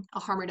taking a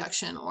harm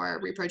reduction or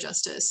a repro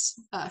justice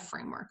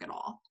framework at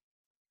all.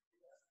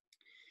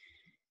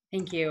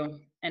 Thank you.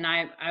 And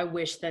I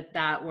wish that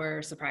that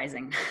were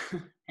surprising.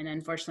 And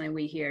unfortunately,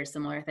 we hear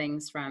similar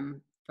things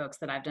from folks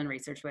that I've done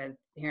research with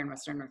here in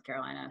Western North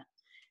Carolina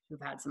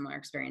who've had similar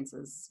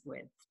experiences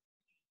with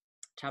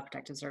Child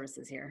Protective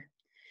Services here.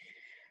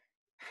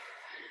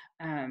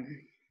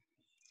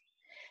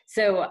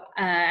 So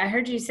I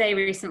heard you say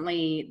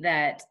recently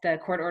that the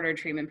court-ordered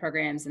treatment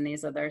programs and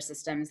these other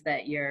systems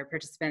that your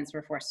participants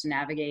were forced to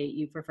navigate,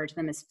 you've referred to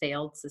them as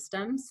failed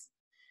systems,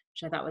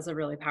 which I thought was a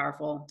really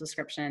powerful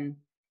description.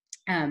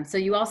 So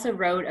you also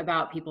wrote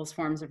about people's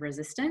forms of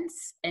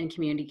resistance and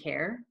community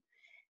care.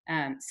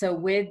 So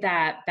with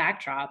that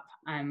backdrop,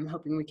 I'm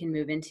hoping we can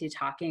move into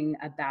talking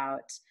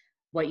about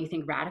what you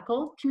think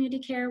radical community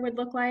care would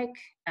look like.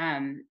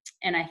 And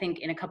I think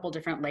in a couple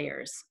different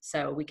layers.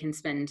 So we can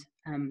spend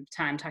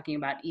time talking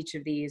about each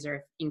of these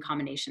or in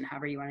combination,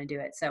 however you want to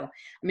do it. So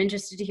I'm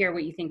interested to hear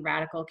what you think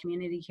radical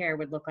community care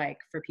would look like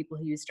for people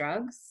who use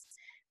drugs,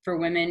 for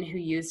women who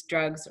use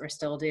drugs or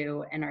still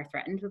do and are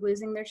threatened with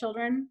losing their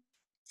children.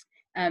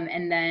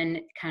 And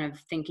then kind of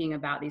thinking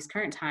about these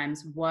current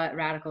times, what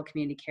radical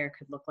community care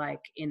could look like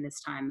in this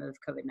time of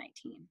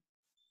COVID-19.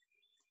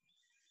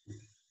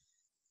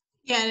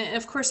 Yeah, and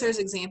of course there's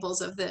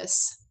examples of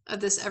this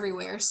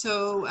everywhere.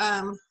 So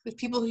with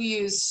people who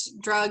use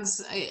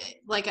drugs,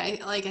 like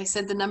I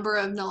said, the number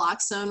of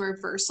naloxone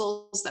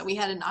reversals that we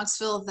had in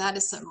Knoxville, that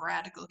is some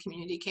radical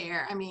community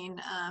care. I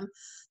mean,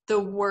 the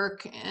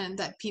work and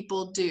that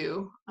people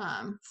do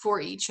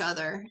for each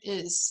other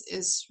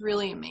is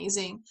really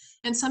amazing.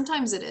 And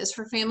sometimes it is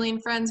for family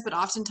and friends, but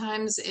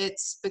oftentimes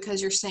it's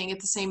because you're staying at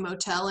the same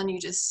motel and you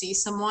just see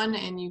someone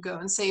and you go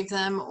and save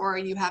them, or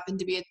you happen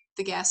to be at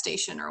the gas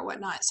station or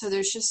whatnot. So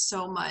there's just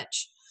so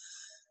much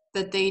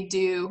that they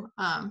do,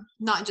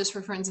 not just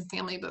for friends and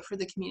family, but for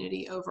the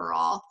community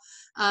overall.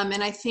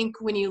 And I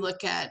think when you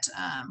look at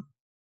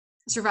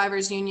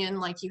Survivors Union,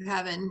 like you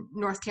have in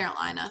North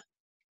Carolina,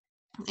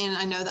 and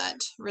I know that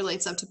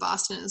relates up to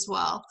Boston as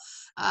well,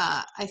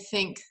 I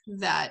think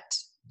that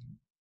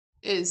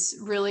is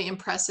really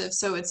impressive.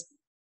 So it's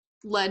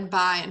led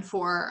by and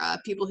for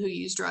people who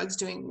use drugs,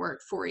 doing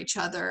work for each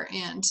other,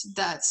 and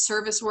that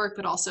service work,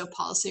 but also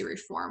policy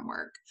reform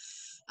work,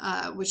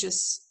 which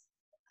is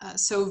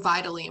so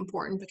vitally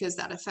important because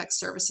that affects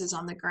services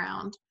on the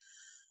ground.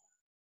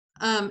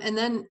 And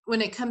then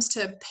when it comes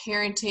to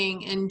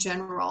parenting in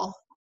general,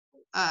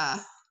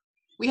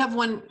 we have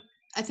one,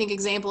 I think,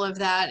 example of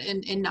that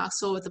in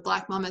Knoxville with the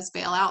Black Mamas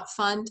Bailout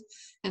Fund.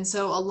 And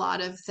so a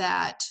lot of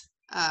that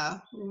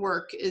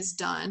work is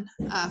done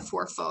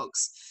for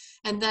folks.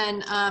 And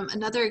then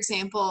another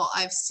example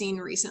I've seen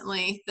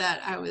recently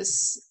that I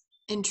was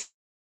intrigued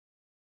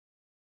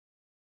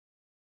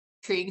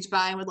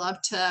by and would love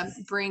to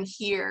bring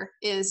here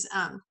is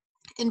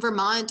in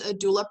Vermont, a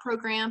doula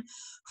program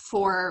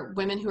for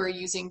women who are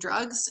using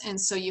drugs. And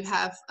so you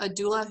have a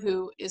doula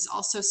who is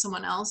also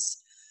someone else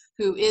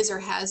who is or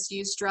has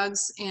used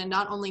drugs, and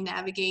not only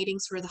navigating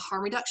sort of the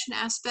harm reduction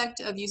aspect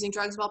of using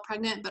drugs while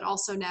pregnant, but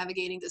also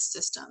navigating the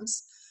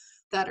systems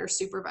that are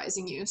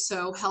supervising you.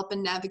 So help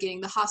in navigating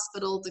the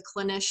hospital, the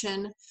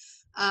clinician,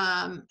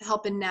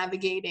 help in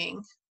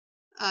navigating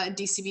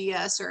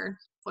DCBS or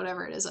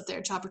whatever it is up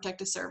there, Child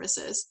Protective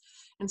Services.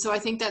 And so I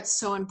think that's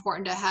so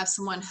important to have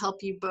someone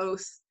help you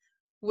both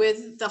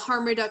with the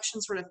harm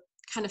reduction sort of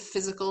kind of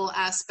physical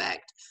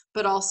aspect,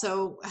 but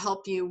also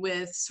help you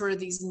with sort of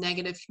these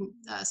negative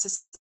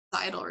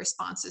societal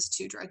responses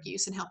to drug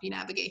use and help you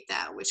navigate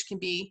that, which can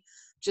be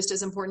just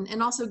as important,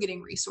 and also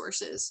getting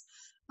resources.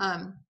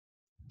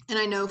 And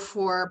I know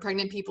for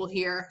pregnant people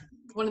here,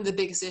 one of the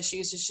biggest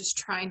issues is just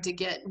trying to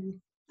get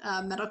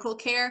medical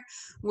care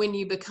when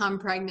you become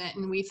pregnant.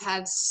 And we've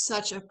had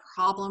such a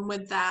problem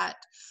with that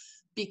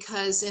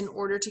because in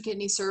order to get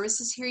any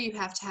services here, you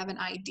have to have an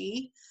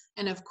ID.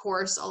 And of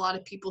course, a lot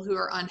of people who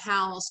are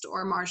unhoused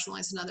or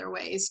marginalized in other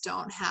ways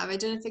don't have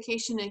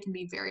identification. It can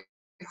be very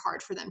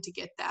hard for them to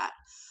get that.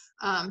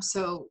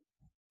 So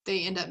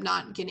they end up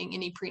not getting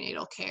any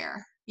prenatal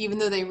care, even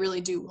though they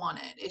really do want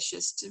it. It's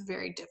just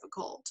very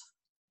difficult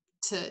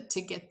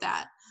to get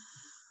that.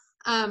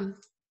 And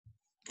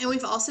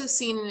we've also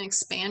seen an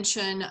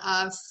expansion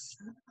of,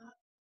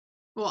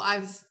 well,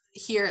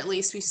 here at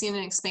least, we've seen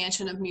an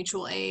expansion of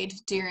mutual aid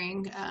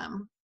during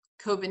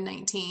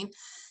COVID-19.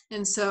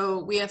 And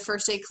so we have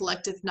First Aid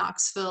Collective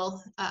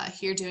Knoxville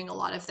here doing a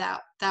lot of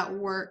that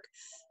work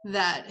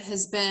that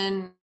has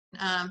been,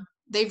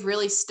 they've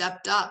really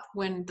stepped up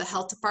when the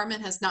health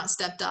department has not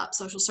stepped up.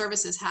 Social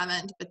services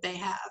haven't, but they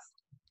have.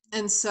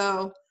 And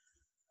so,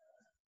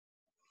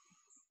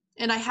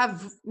 and I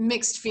have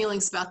mixed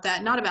feelings about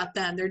that, not about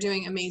them, they're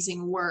doing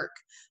amazing work,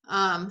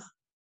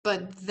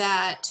 but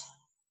that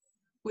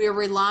we are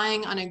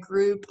relying on a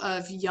group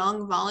of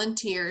young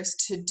volunteers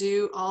to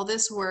do all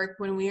this work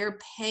when we are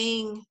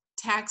paying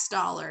tax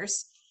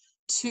dollars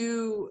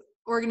to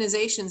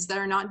organizations that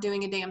are not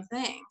doing a damn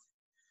thing.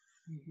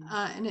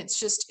 Mm-hmm. And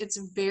it's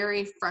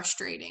very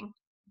frustrating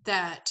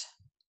that,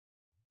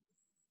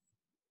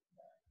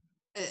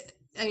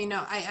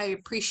 I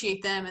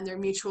appreciate them and their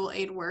mutual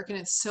aid work, and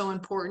it's so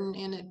important,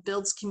 and it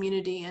builds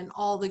community and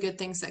all the good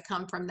things that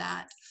come from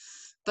that.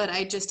 But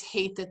I just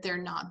hate that they're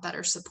not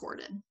better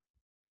supported.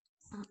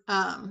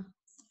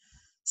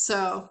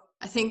 So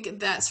I think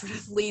that sort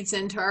of leads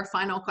into our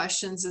final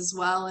questions as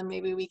well, and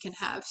maybe we can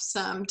have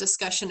some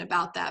discussion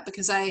about that,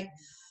 because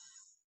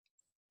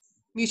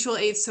mutual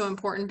aid is so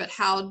important, but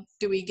how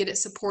do we get it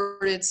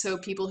supported so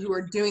people who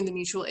are doing the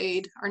mutual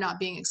aid are not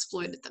being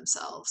exploited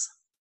themselves?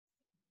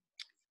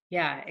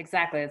 Yeah,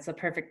 exactly. It's a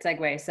perfect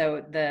segue.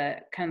 So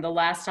the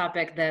last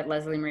topic that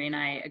Lesly-Marie and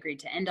I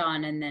agreed to end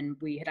on, and then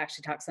we had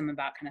actually talked some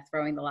about kind of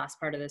throwing the last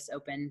part of this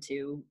open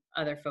to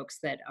other folks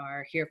that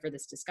are here for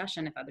this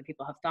discussion, if other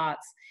people have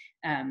thoughts.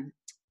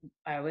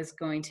 I was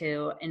going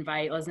to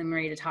invite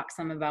Lesly-Marie to talk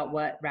some about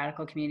what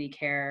radical community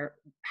care,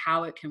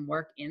 how it can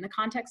work in the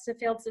context of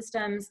failed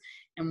systems,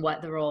 and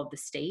what the role of the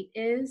state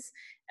is.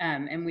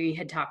 And we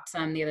had talked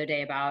some the other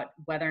day about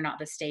whether or not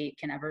the state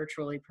can ever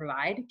truly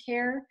provide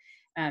care,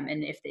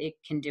 and if it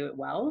can do it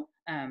well.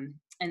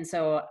 And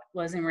so,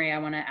 Lesly-Marie, I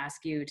want to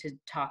ask you to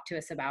talk to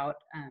us about,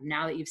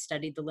 now that you've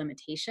studied the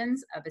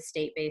limitations of a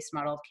state-based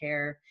model of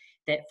care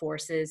that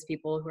forces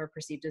people who are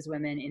perceived as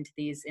women into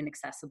these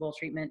inaccessible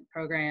treatment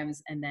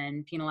programs and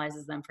then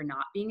penalizes them for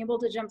not being able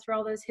to jump through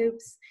all those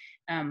hoops.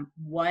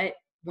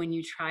 When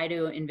you try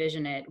to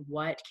envision it,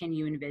 what can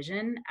you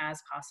envision as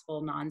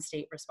possible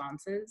non-state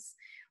responses?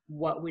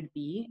 What would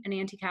be an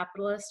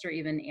anti-capitalist or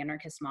even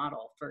anarchist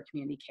model for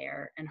community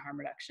care and harm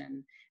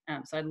reduction?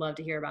 So I'd love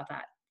to hear about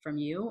that from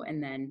you.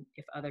 And then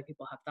if other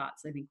people have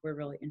thoughts, I think we're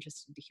really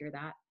interested to hear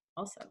that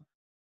also.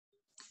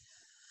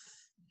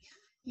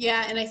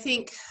 Yeah, and I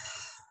think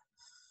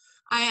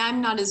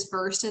I'm not as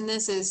versed in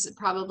this as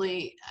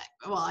probably,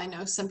 well, I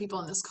know some people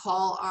on this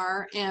call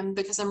are, and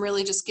because I'm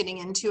really just getting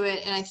into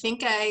it. And I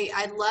think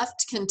I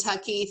left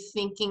Kentucky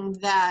thinking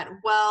that,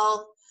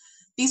 well,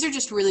 these are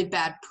just really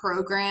bad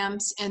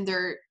programs, and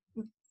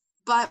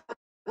but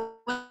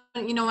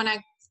when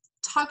I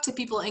talk to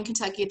people in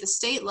Kentucky at the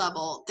state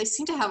level, they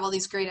seem to have all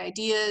these great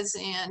ideas,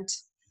 and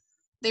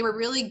they were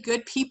really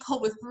good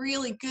people with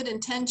really good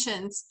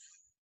intentions.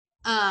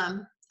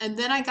 And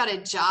then I got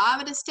a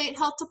job at a state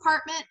health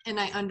department, and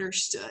I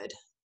understood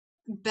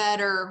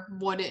better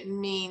what it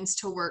means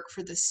to work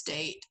for the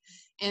state,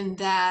 and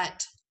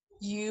that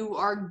you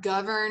are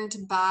governed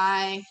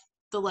by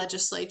the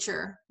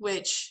legislature,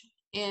 which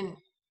in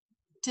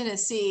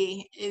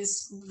Tennessee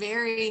is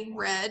very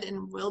red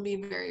and will be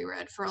very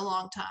red for a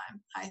long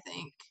time, I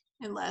think,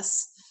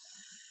 unless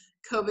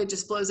COVID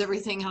just blows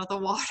everything out of the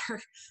water,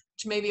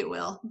 which maybe it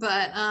will.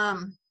 But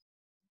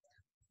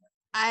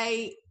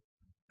I've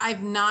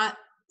not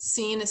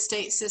seen a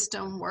state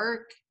system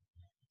work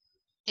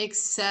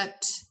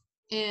except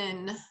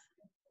in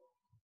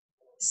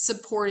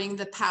supporting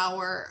the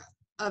power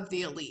of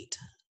the elite.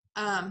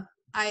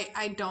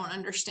 I don't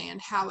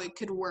understand how it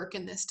could work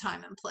in this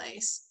time and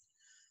place.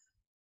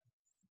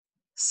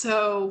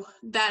 So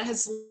that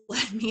has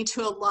led me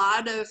to a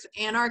lot of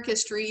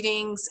anarchist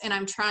readings, and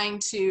I'm trying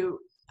to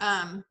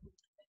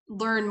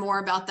learn more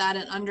about that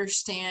and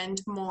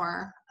understand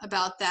more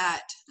about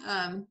that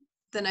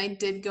than I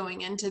did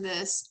going into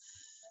this.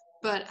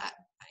 But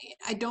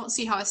I don't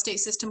see how a state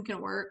system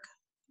can work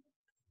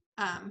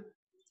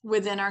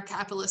within our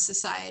capitalist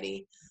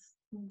society.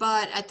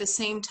 But at the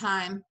same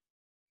time,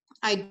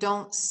 I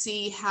don't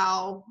see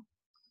how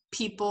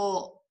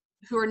people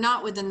who are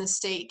not within the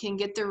state can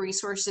get the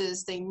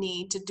resources they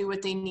need to do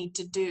what they need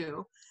to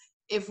do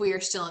if we are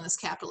still in this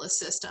capitalist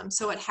system.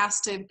 So it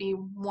has to be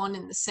one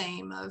and the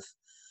same of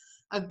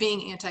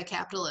being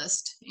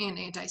anti-capitalist and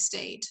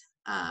anti-state.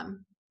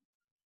 And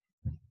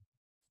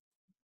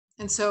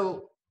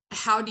so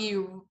how do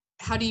you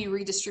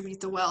redistribute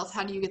the wealth?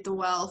 How do you get the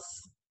wealth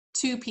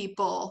to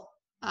people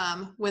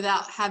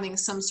without having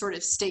some sort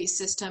of state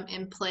system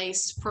in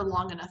place for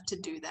long enough to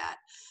do that?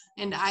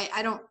 And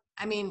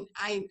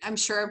I'm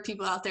sure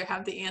people out there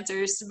have the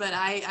answers, but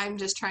I'm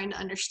just trying to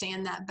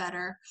understand that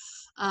better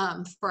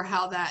for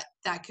how that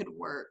could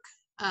work.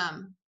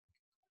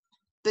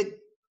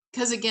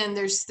 Because again,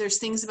 there's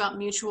things about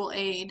mutual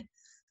aid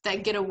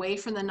that get away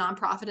from the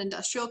nonprofit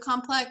industrial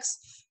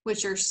complex,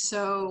 which are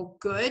so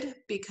good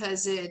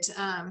because it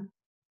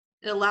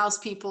allows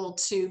people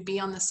to be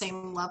on the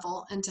same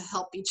level and to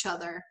help each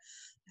other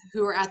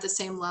who are at the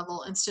same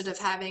level, instead of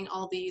having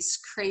all these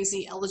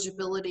crazy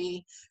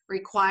eligibility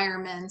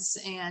requirements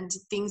and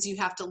things you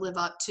have to live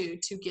up to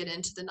get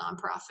into the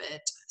nonprofit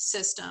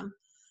system.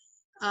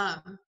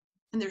 And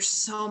there's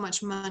so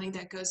much money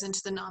that goes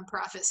into the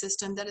nonprofit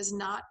system that is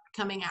not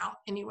coming out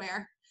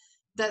anywhere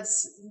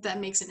that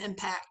makes an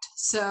impact.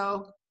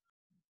 So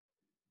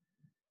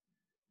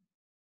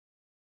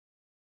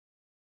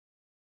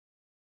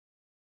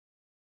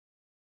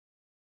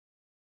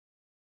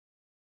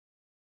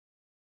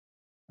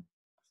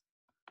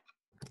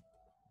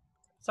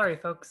sorry,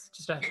 folks,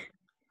 just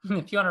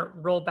if you want to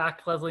roll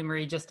back,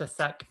 Lesly-Marie, just a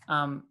sec.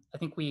 I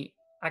think we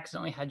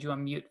accidentally had you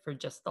on mute for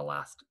just the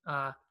last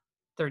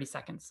 30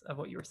 seconds of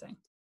what you were saying.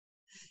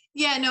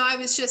 Yeah, no, I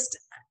was just,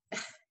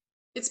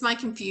 it's my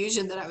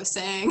confusion that I was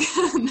saying.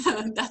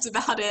 That's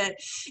about it.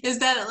 Is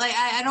that like,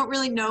 I don't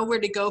really know where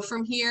to go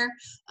from here,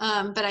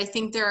 but I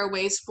think there are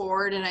ways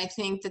forward, and I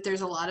think that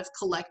there's a lot of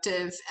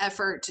collective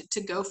effort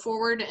to go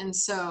forward. And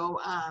so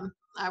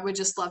I would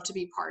just love to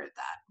be part of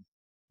that.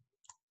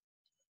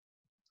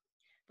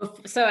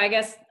 So I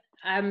guess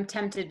I'm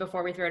tempted,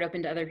 before we throw it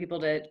open to other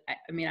people,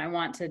 I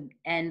want to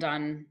end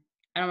on,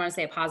 I don't want to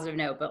say a positive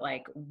note, but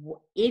like,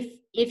 if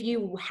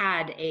you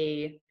had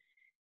a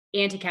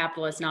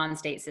anti-capitalist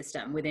non-state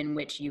system within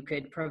which you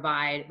could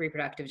provide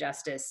reproductive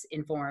justice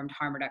informed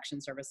harm reduction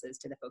services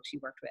to the folks you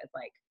worked with,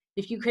 like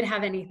if you could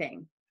have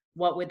anything,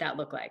 what would that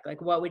look like?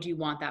 Like, what would you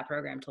want that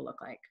program to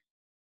look like?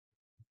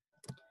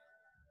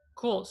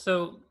 Cool.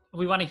 So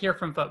we want to hear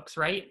from folks,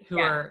 right? Who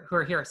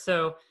are here.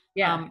 So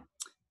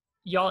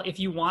y'all, if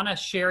you want to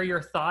share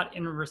your thought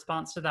in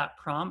response to that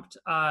prompt,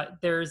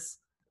 there's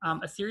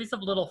a series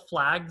of little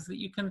flags that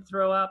you can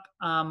throw up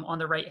on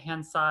the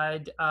right-hand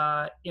side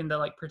in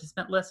the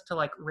participant list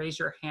to raise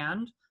your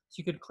hand. So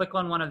you could click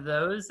on one of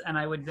those and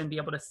I would then be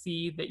able to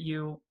see that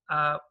you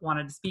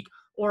wanted to speak,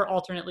 or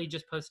alternately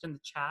just post in the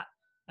chat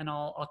and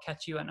I'll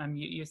catch you and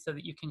unmute you so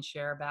that you can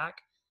share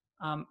back.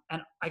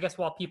 And I guess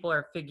while people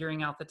are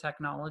figuring out the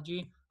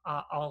technology,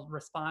 I'll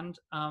respond,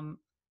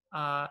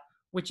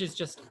 which is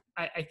just,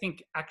 I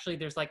think actually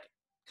there's like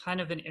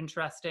kind of an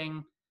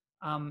interesting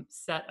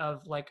set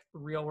of like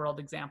real world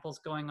examples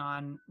going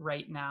on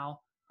right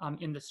now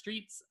in the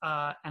streets.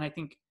 And I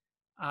think,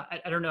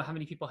 I don't know how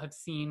many people have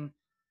seen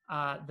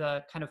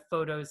the kind of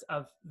photos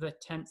of the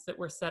tents that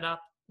were set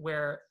up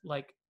where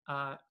like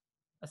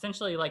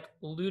essentially like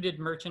looted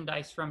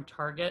merchandise from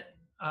Target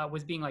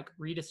was being like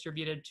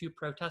redistributed to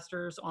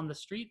protesters on the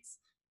streets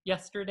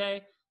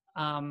yesterday.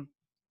 And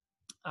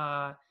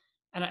I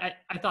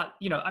thought,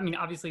 you know, I mean,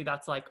 obviously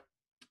that's like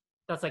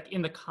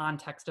in the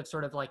context of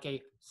sort of like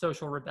a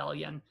social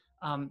rebellion.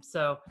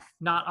 So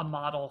not a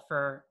model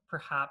for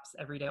perhaps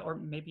every day, or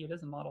maybe it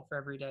is a model for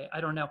every day. I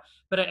don't know.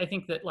 But I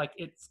think that like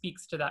it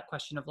speaks to that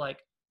question of like,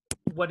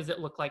 what does it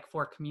look like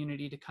for a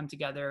community to come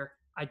together,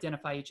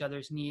 identify each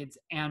other's needs,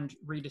 and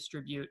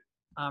redistribute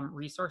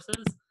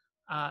resources?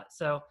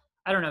 So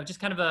I don't know, just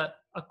kind of a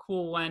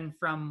cool one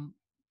from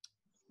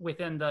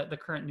within the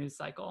current news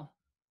cycle.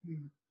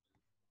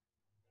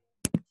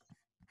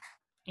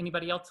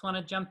 Anybody else want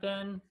to jump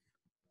in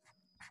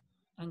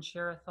and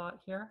share a thought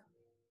here?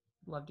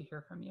 Love to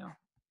hear from you.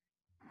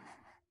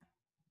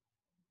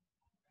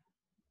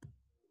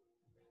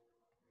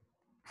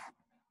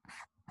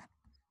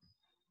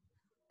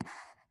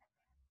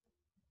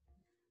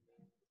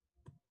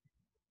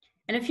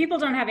 And if people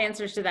don't have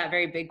answers to that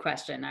very big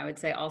question, I would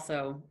say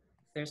also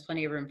there's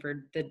plenty of room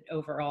for the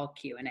overall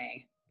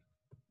Q&A.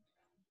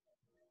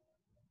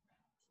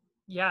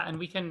 Yeah, and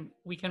we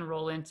can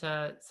roll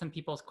into some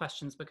people's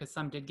questions because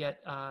some did get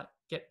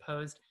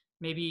posed.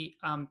 Maybe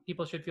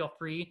people should feel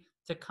free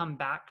to come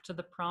back to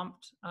the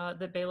prompt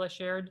that Bela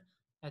shared.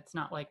 It's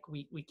not like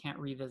we can't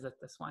revisit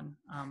this one.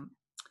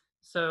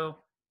 So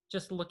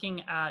just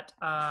looking at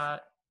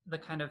the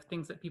kind of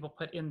things that people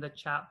put in the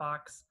chat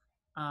box,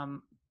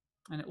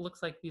 and it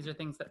looks like these are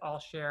things that I'll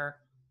share.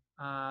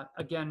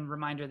 Again,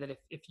 reminder that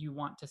if you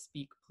want to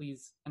speak,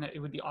 please, and it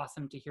would be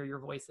awesome to hear your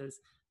voices,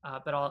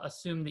 but I'll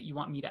assume that you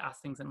want me to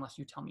ask things unless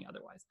you tell me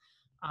otherwise.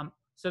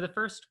 So the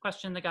first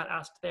question that got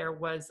asked there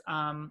was,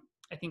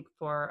 I think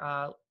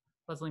for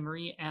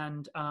Lesly-Marie,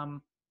 and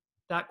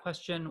that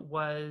question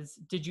was,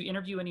 did you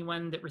interview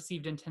anyone that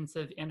received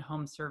intensive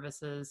in-home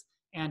services?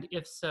 And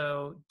if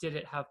so, did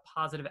it have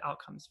positive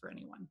outcomes for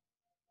anyone?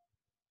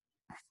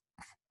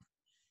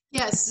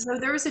 Yes, so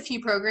there was a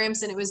few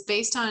programs and it was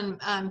based on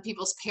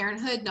people's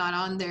parenthood, not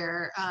on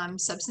their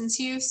substance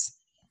use.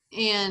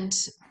 And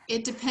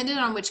it depended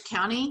on which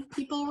county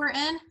people were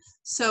in.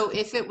 So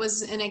if it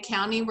was in a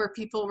county where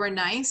people were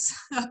nice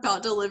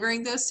about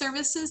delivering those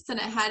services, then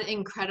it had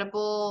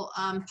incredible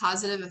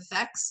positive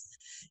effects.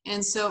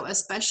 And so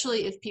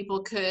especially if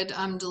people could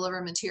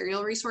deliver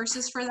material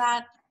resources for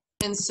that.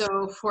 And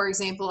so, for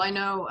example, I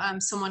know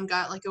someone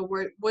got like a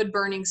wood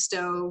burning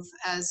stove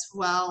as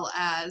well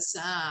as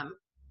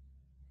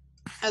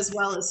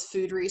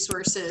food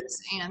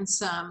resources and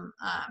some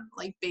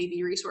like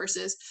baby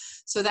resources.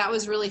 So that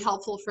was really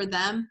helpful for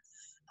them.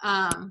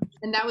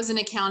 And that was in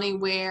a county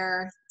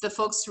where the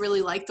folks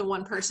really liked the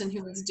one person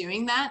who was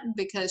doing that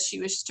because she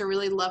was just a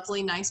really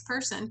lovely, nice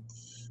person.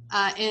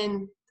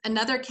 In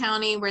another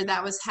county where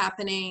that was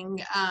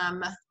happening,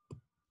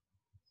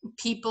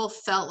 people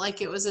felt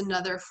like it was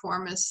another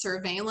form of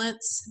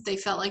surveillance. They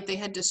felt like they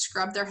had to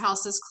scrub their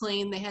houses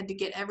clean. They had to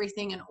get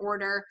everything in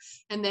order.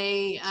 And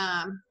they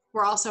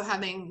were also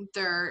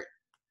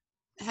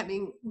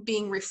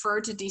being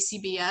referred to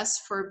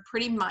DCBS for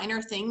pretty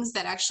minor things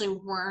that actually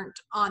weren't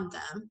on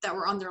them, that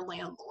were on their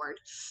landlord.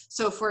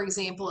 So for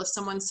example, if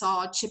someone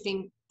saw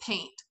chipping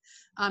paint,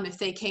 if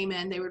they came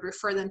in, they would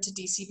refer them to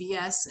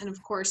DCBS. And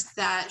of course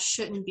that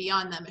shouldn't be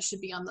on them. It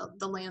should be on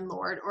the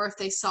landlord. Or if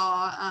they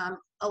saw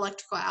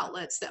electrical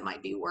outlets that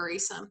might be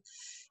worrisome.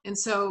 And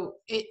so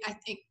I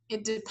think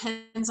it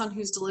depends on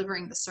who's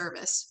delivering the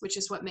service, which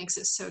is what makes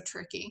it so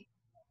tricky.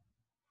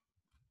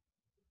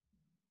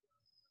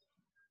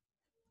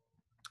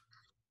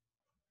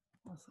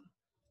 Awesome.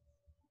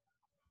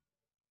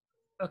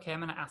 Okay, I'm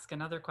going to ask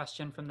another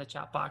question from the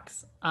chat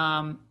box.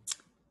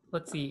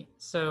 Let's see.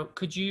 So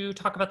could you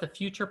talk about the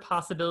future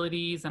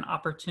possibilities and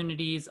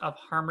opportunities of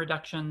harm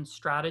reduction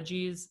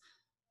strategies?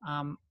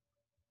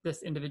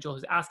 This individual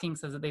who's asking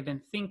says that they've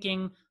been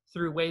thinking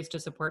through ways to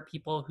support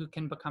people who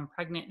can become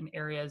pregnant in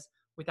areas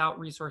without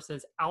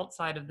resources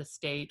outside of the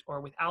state or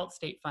without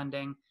state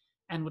funding,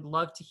 and would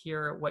love to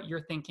hear what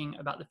you're thinking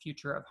about the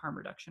future of harm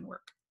reduction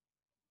work.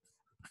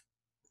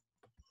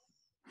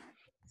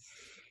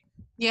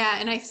 Yeah,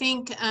 and I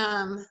think,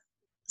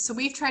 so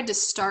we've tried to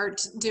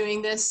start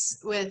doing this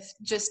with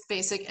just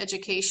basic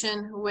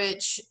education,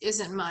 which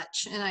isn't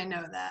much, and I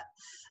know that.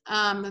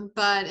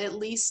 But at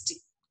least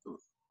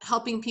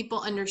helping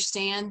people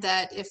understand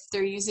that if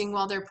they're using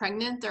while they're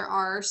pregnant, there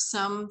are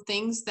some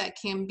things that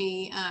can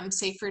be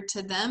safer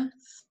to them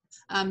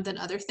than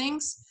other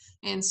things.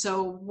 And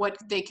so what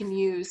they can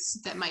use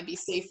that might be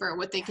safer,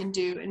 what they can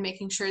do, and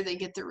making sure they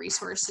get the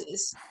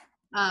resources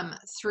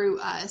through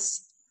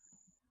us.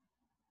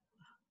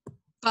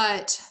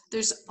 But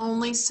there's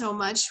only so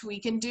much we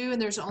can do,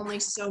 and there's only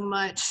so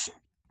much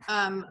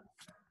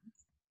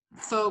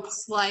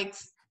folks like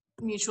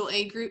mutual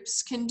aid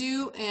groups can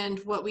do, and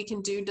what we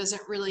can do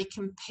doesn't really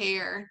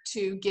compare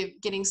to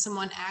getting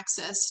someone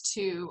access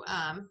to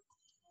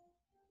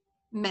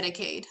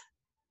Medicaid,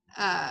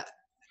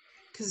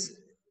 because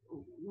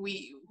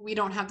we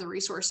don't have the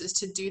resources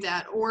to do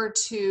that, or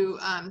to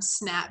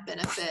SNAP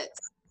benefits,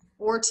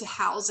 or to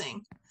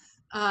housing.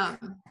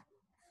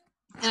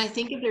 And I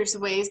think if there's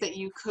ways that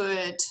you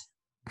could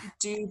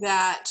do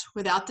that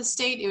without the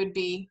state, it would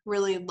be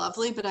really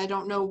lovely, but I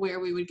don't know where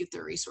we would get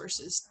the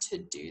resources to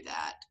do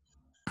that.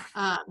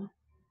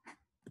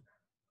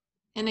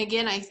 And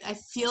again, I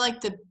feel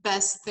like the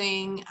best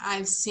thing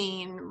I've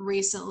seen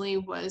recently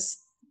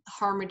was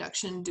harm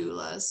reduction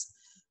doulas.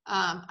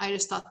 I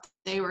just thought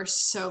they were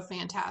so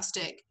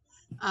fantastic.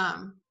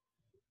 But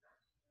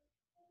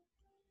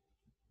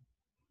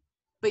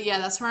yeah,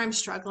 that's where I'm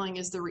struggling,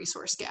 is the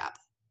resource gap.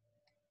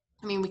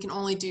 I mean, we can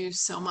only do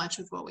so much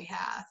with what we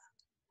have.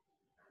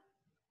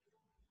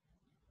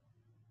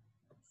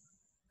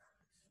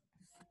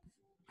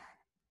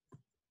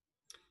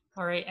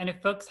 All right, and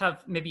if folks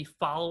have maybe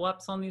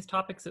follow-ups on these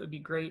topics, it would be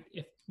great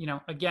if,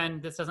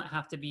 again, this doesn't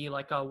have to be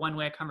like a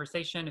one-way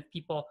conversation. If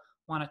people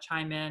want to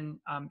chime in,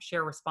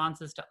 share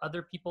responses to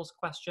other people's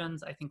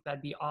questions, I think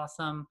that'd be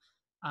awesome.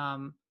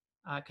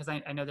 Because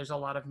I know there's a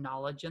lot of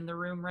knowledge in the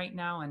room right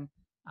now, and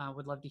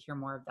would love to hear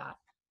more of that.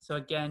 So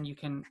again, you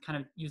can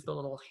kind of use the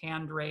little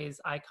hand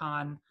raise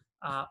icon,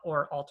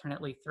 or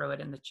alternately throw it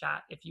in the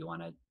chat if you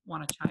want to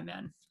chime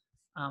in.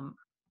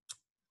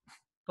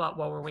 But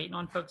while we're waiting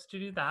on folks to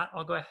do that,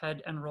 I'll go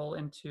ahead and roll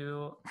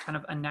into kind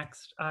of a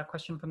next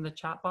question from the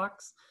chat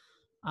box.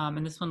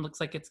 And this one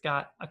looks like it's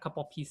got a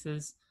couple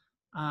pieces.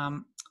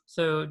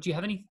 So do you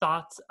have any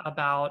thoughts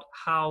about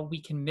how we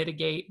can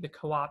mitigate the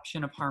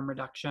co-option of harm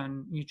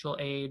reduction, mutual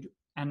aid,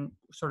 and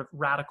sort of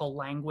radical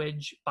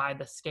language by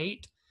the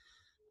state?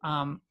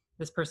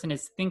 This person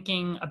is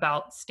thinking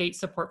about state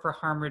support for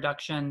harm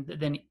reduction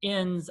that then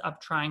ends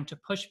up trying to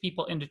push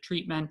people into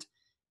treatment,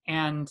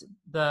 and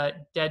the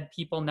dead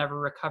people never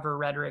recover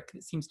rhetoric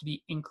that seems to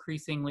be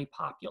increasingly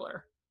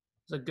popular.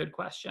 It's a good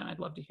question. I'd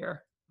love to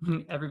hear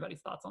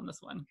everybody's thoughts on this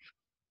one.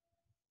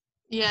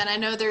 Yeah, and I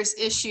know there's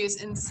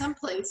issues in some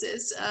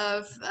places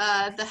of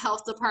the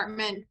health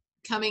department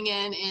coming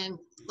in and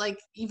like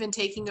even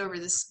taking over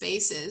the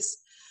spaces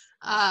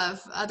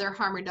of other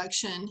harm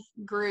reduction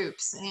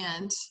groups,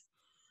 and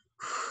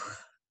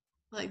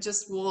like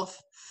just woof.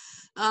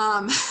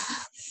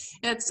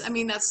 It's, I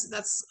mean,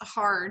 that's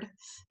hard.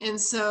 And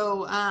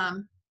so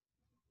I've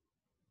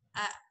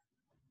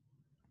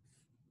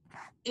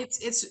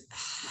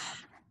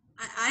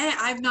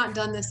not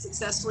done this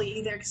successfully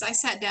either, because I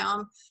sat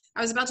down,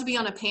 I was about to be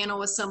on a panel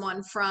with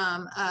someone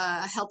from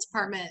a health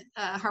department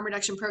harm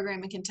reduction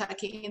program in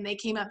Kentucky, and they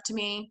came up to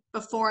me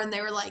before and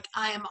they were like,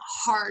 I am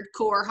a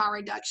hardcore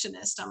harm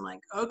reductionist. I'm like,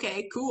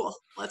 okay, cool,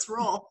 let's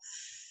roll.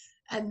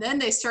 And then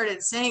they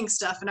started saying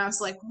stuff and I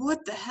was like,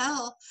 what the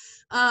hell?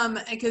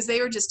 Because they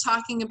were just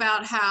talking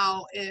about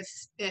how if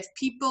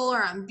people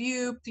are on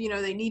BUP,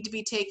 they need to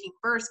be taking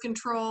birth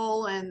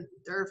control, and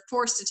they're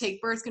forced to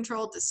take birth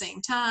control at the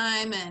same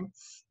time. And,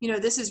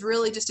 this is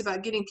really just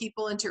about getting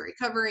people into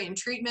recovery and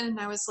treatment. And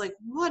I was like,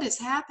 what is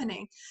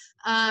happening?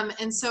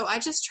 And so I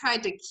just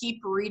tried to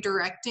keep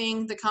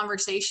redirecting the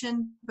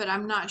conversation, but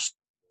I'm not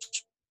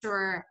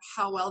sure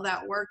how well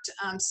that worked.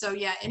 So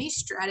yeah, any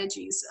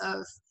strategies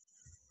of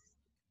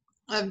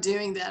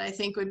doing that I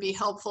think would be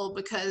helpful,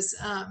 because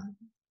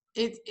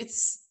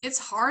it's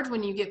hard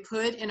when you get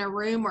put in a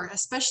room, or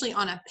especially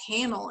on a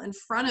panel in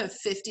front of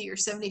 50 or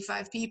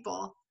 75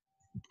 people,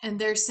 and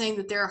they're saying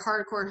that they're a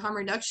hardcore harm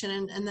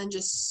reduction, and then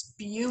just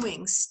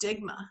spewing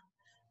stigma.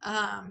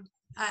 I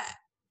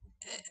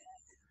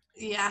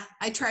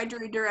tried to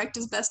redirect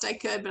as best I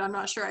could, but I'm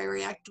not sure I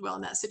reacted well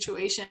in that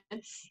situation.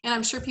 And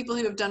I'm sure people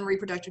who have done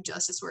reproductive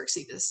justice work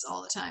see this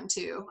all the time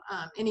too.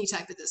 Any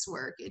type of this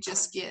work, it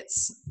just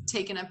gets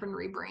taken up and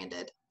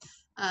rebranded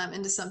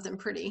into something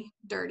pretty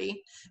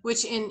dirty,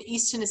 which in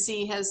East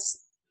Tennessee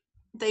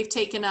they've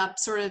taken up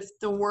sort of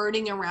the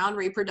wording around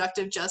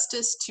reproductive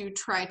justice to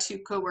try to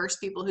coerce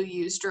people who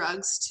use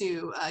drugs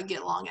to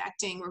get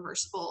long-acting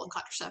reversible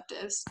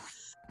contraceptives.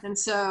 And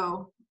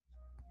so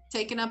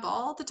taken up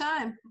all the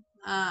time.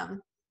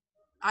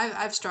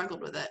 I've struggled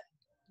with it.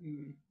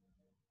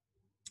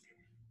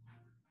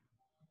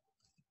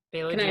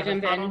 Bailey, do you have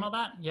a thought on all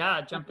that? Yeah,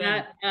 jump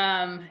in.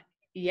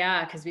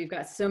 Yeah, because we've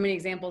got so many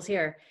examples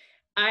here.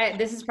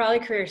 This is probably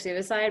career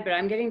suicide, but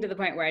I'm getting to the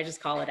point where I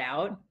just call it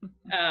out.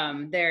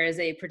 There is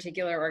a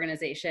particular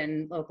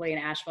organization locally in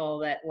Asheville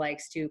that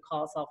likes to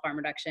call itself harm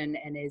reduction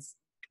and is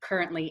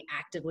currently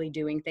actively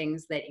doing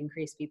things that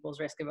increase people's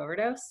risk of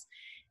overdose.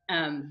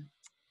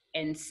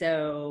 And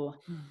so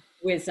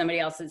with somebody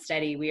else at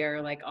Steady, we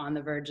are like on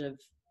the verge of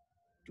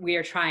we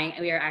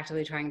are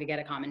actively trying to get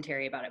a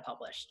commentary about it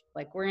published.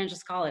 Like, we're gonna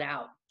just call it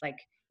out. Like,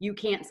 you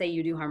can't say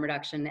you do harm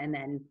reduction and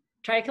then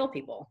try to kill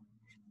people.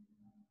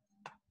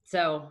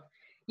 So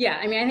yeah,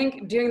 I mean, I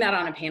think doing that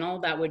on a panel,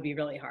 that would be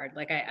really hard.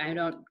 Like, I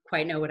don't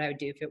quite know what I would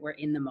do if it were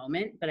in the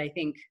moment, but I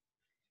think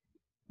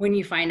when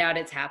you find out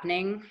it's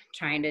happening,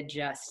 trying to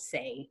just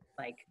say,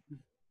 like,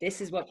 this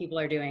is what people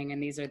are doing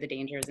and these are the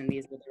dangers and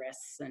these are the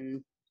risks.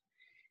 And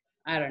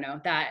I don't know,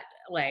 that,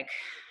 like,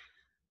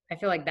 I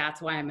feel like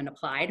that's why I'm an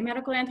applied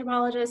medical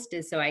anthropologist,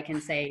 is so I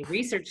can say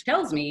research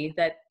tells me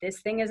that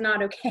this thing is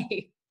not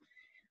okay.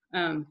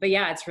 But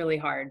yeah, it's really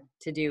hard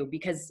to do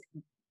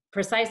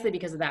precisely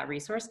because of that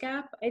resource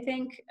gap, I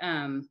think.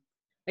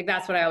 Like,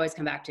 that's what I always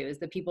come back to, is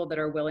the people that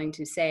are willing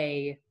to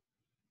say,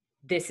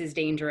 this is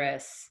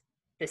dangerous,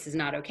 this is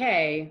not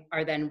okay,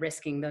 are then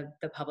risking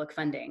the public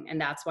funding. And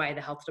that's why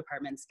the health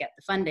departments get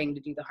the funding to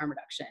do the harm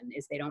reduction,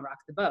 is they don't rock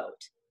the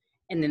boat.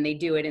 And then they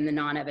do it in the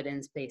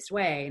non-evidence-based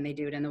way, and they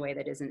do it in the way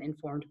that isn't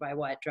informed by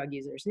what drug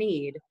users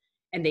need,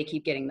 and they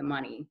keep getting the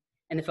money.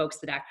 And the folks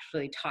that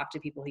actually talk to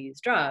people who use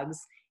drugs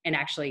and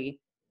actually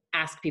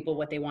ask people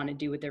what they want to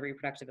do with their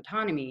reproductive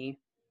autonomy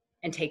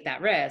and take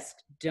that risk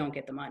don't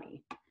get the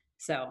money.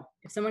 So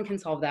if someone can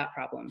solve that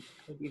problem,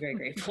 I would be very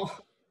grateful.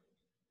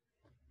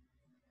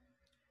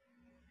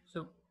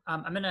 So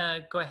I'm going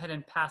to go ahead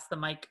and pass the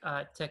mic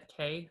to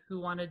Kay,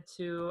 who wanted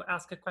to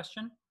ask a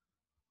question.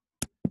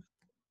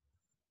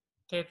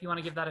 Kay, if you want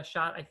to give that a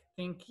shot, I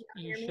think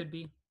you should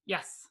be.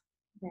 Yes.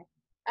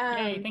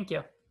 Okay. Yay, thank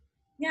you.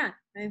 Yeah,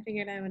 I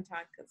figured I would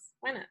talk because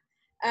why not?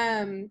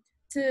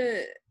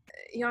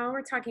 Y'all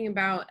were talking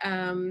about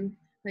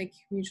like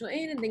mutual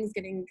aid and things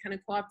getting kind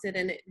of co-opted,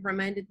 and it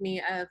reminded me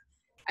of,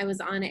 I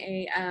was on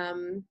a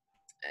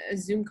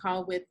Zoom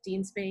call with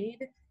Dean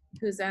Spade,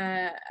 who's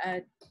a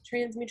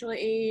trans mutual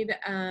aid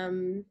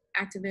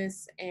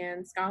activist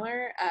and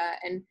scholar,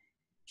 and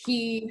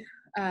he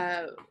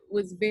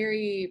was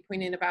very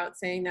poignant about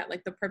saying that,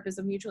 like, the purpose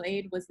of mutual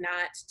aid was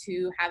not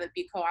to have it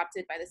be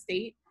co-opted by the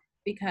state,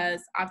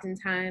 because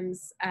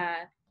oftentimes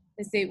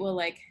the state will,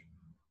 like,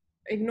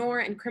 ignore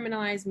and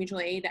criminalize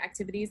mutual aid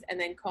activities and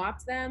then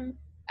co-opt them,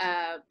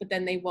 but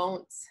then they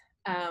won't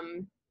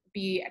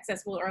be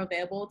accessible or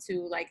available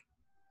to, like,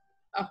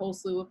 a whole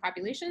slew of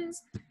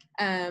populations,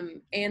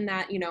 and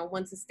that, you know,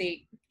 once the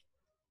state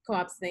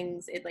co-ops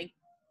things, it, like,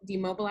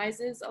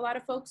 demobilizes a lot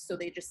of folks, so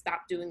they just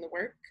stop doing the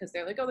work because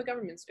they're like, oh, the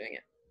government's doing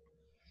it.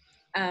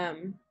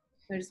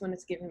 So I just wanted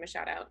to give him a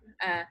shout out.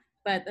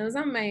 But that was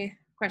not my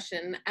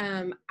question.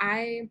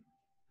 I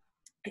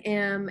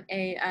am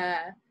a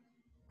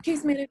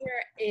case manager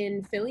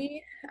in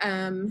Philly,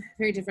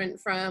 very different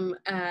from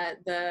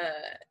the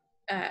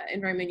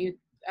environment you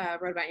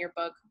wrote about in your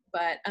book,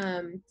 but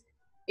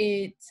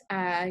you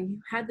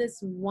had this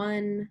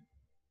one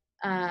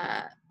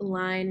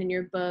line in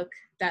your book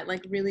that,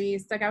 like, really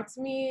stuck out to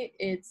me.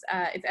 It's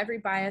if every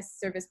biased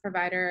service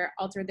provider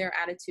altered their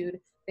attitude,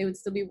 they would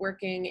still be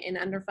working in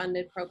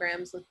underfunded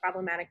programs with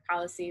problematic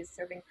policies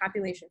serving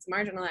populations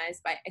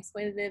marginalized by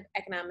exploitative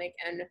economic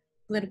and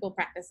political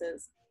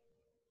practices.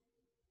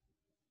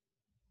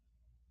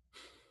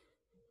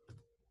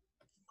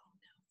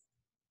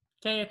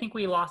 Okay, I think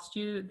we lost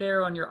you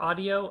there on your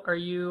audio.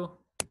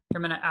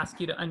 I'm going to ask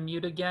you to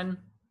unmute again.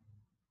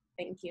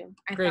 Thank you.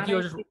 Great, if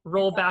you'll just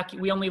roll back.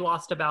 We only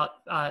lost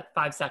about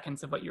 5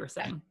 seconds of what you were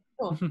saying.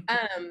 Cool.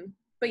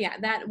 But yeah,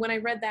 that, when I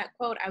read that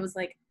quote, I was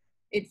like,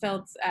 it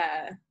felt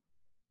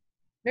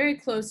very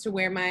close to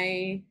where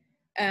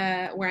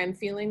I'm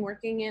feeling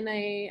working in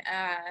a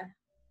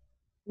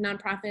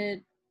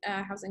nonprofit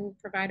housing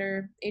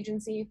provider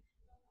agency,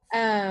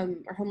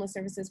 or homeless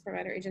services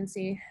provider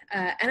agency.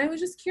 And I was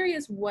just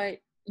curious what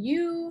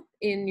you,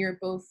 in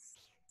both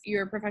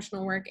your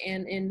professional work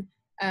and in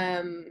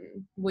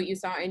what you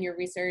saw in your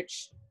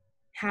research,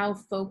 how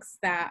folks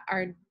that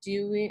are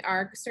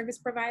service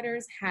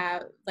providers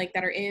have, like,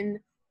 that are in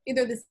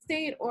either the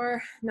state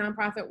or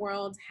nonprofit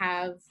world,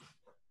 have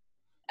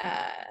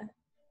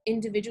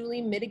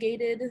individually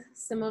mitigated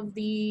some of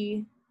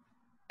the,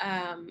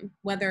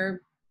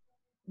 whether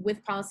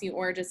with policy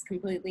or just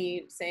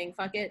completely saying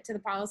fuck it to the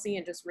policy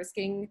and just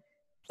risking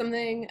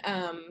something,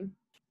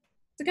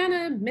 to kind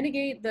of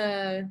mitigate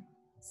the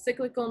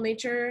cyclical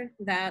nature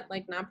that,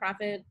 like,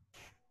 nonprofit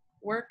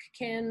work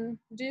can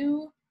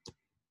do.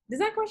 Does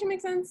that question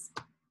make sense?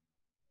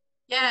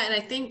 Yeah, and I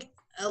think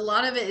a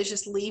lot of it is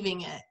just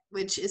leaving it,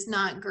 which is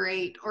not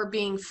great, or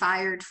being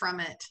fired from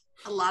it.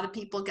 A lot of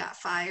people got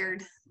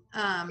fired.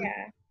 Yeah,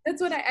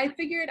 that's what I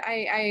figured.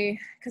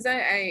 Because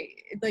I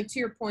like, to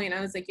your point,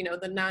 I was like, you know,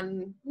 the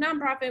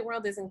nonprofit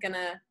world isn't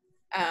gonna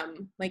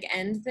like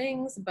end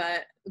things,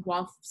 but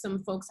while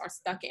some folks are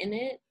stuck in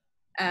it,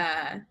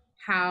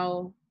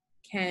 how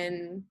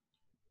can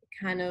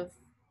kind of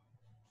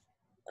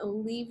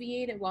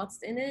alleviate it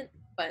whilst in it.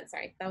 But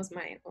sorry, that was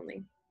my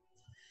only.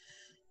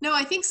 No,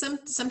 I think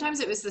sometimes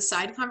it was the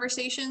side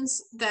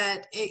conversations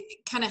that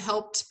it kind of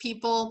helped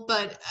people,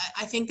 but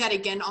I think that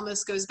again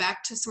almost goes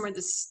back to some of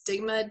the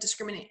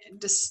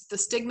the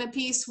stigma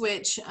piece,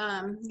 which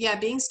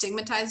being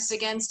stigmatized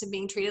against and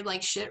being treated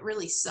like shit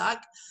really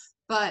suck.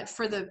 But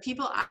for the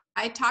people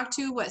I talked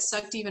to, what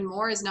sucked even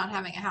more is not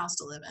having a house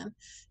to live in.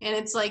 And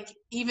it's like,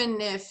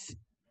 even if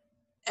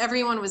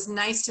everyone was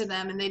nice to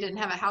them and they didn't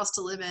have a house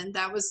to live in,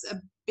 that was a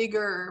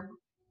bigger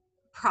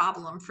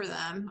problem for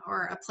them,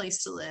 or a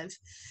place to live.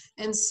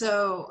 And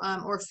so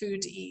or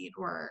food to eat,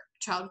 or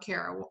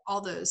childcare,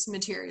 all those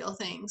material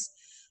things.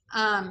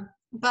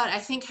 But I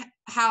think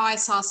how I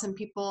saw some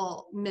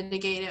people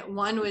mitigate it,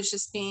 one was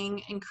just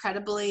being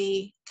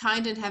incredibly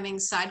kind and having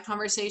side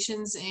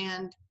conversations,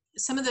 and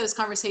some of those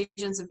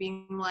conversations of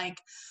being like,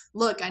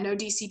 look, I know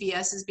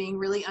DCBS is being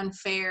really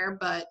unfair,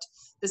 but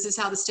this is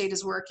how the state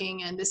is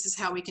working, and this is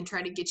how we can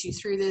try to get you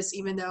through this,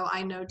 even though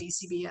I know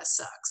DCBS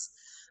sucks.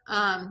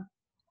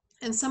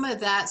 And some of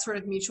that sort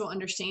of mutual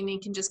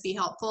understanding can just be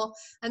helpful.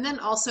 And then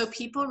also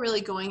people really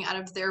going out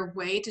of their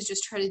way to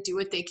just try to do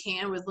what they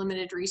can with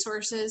limited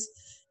resources.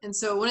 And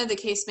so one of the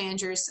case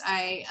managers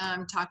I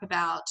talk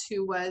about,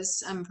 who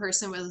was a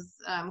person with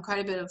quite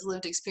a bit of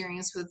lived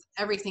experience with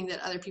everything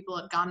that other people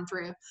had gone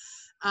through,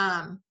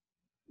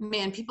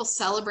 man, people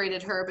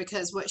celebrated her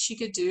because what she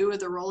could do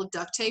with a roll of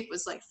duct tape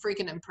was like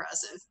freaking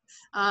impressive.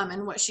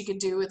 And what she could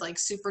do with like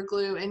super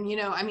glue. And, you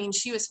know, I mean,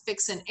 she was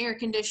fixing air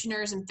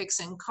conditioners and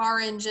fixing car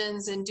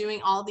engines and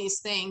doing all these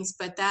things,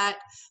 but that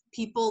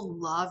people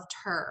loved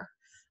her.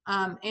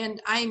 And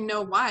I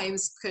know why. It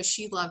was because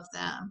she loved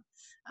them.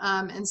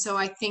 And so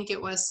I think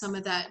it was some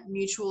of that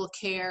mutual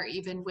care,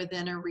 even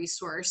within a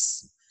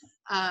resource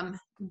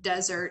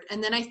desert.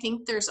 And then I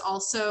think there's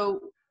also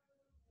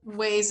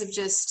ways of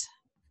just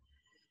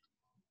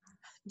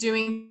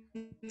doing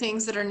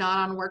things that are not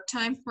on work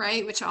time,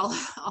 right? Which all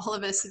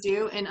of us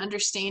do, and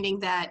understanding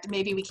that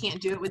maybe we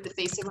can't do it with the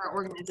face of our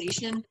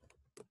organization,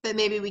 but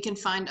maybe we can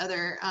find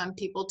other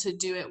people to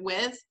do it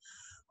with,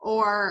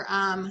 or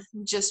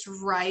just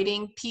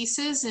writing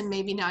pieces, and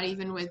maybe not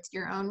even with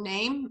your own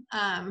name,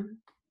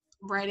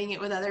 writing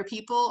it with other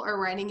people, or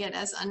writing it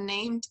as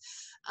unnamed,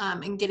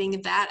 and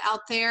getting that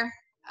out there.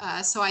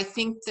 So I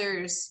think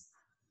there's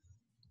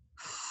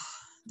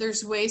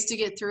ways to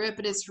get through it,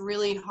 but it's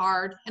really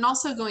hard. And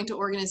also going to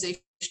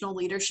organizational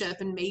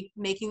leadership and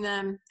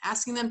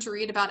asking them to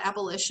read about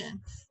abolition,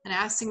 and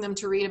asking them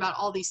to read about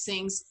all these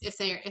things. If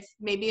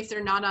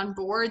they're not on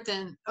board,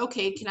 then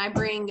okay, can I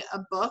bring a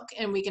book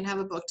and we can have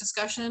a book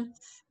discussion?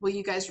 Will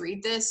you guys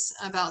read this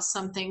about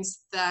some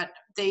things that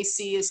they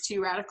see as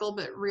too radical,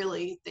 but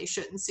really they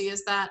shouldn't see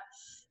as that?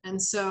 And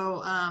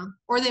so,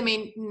 or they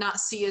may not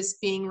see as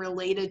being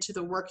related to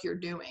the work you're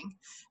doing,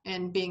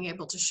 and being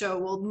able to show,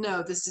 well,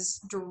 no, this is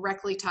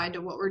directly tied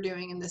to what we're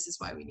doing, and this is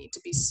why we need to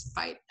be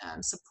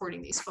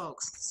supporting these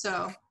folks.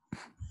 So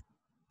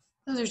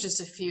those are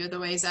just a few of the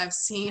ways I've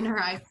seen, or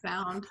I've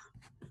found.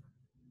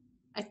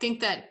 I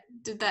think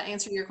did that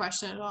answer your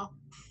question at all?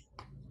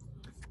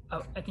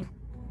 Oh, I think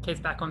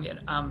Kate's back on yet.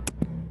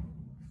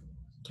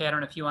 Kate, I don't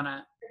know if you want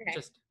to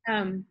just.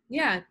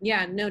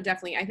 Yeah, no,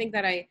 definitely. I think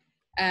that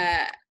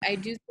I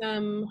do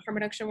some harm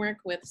reduction work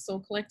with Soul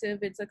Collective.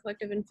 It's a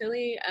collective in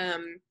Philly.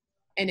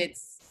 And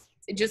it's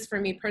just, for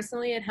me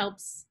personally, it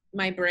helps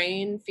my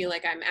brain feel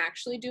like I'm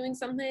actually doing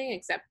something,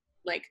 except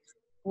like,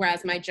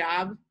 whereas my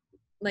job,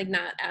 like,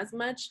 not as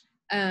much.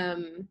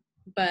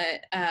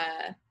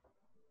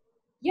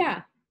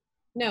 Yeah,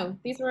 no,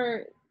 these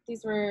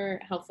were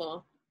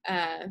helpful.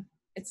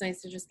 It's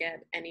nice to just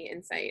get any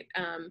insight.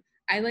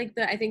 I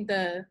think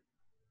the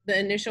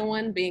initial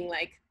one being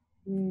like,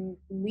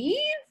 leave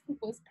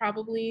was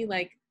probably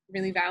like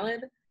really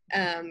valid.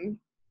 And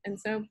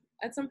so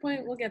at some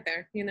point we'll get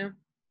there, you know.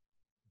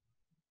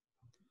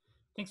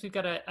 Thanks. We've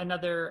got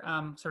another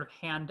sort of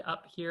hand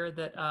up here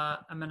that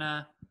I'm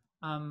gonna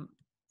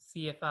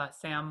see if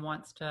Sam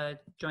wants to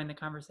join the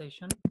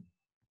conversation.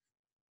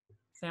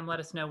 Sam, let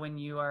us know when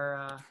you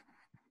are.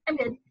 I'm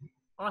good.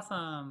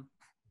 Awesome.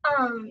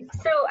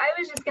 So I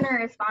was just gonna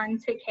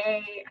respond to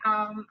Kay.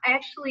 I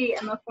actually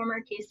am a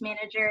former case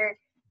manager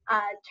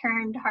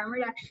turned harm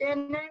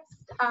reductionist.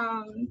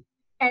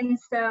 And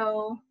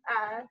so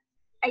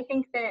I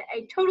think that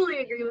I totally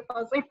agree with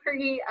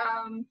Lesly-Marie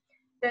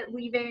that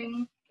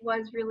leaving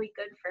was really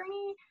good for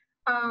me.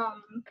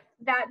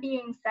 That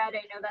being said,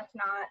 I know that's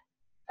not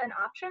an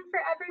option for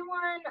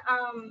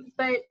everyone,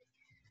 but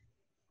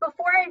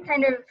before I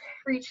kind of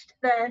reached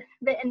the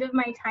end of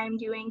my time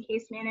doing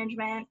case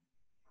management,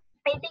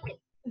 I think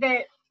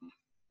that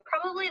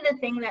probably the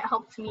thing that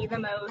helped me the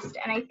most,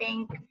 and I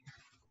think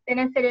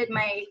benefited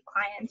my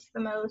clients the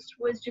most,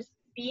 was just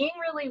being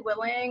really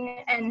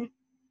willing, and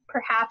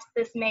perhaps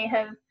this may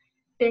have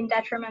been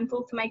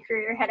detrimental to my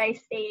career had I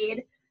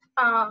stayed,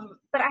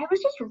 but I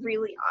was just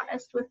really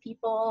honest with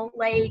people.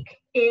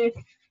 Like, if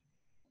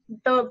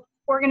the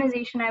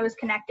organization I was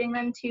connecting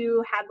them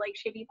to had like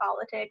shitty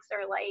politics,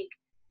 or like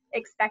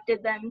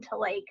expected them to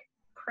like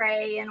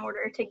pray in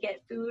order to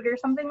get food or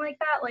something like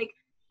that, like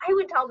I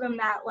would tell them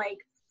that like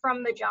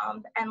from the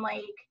jump, and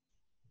like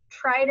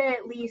try to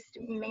at least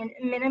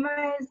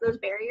minimize those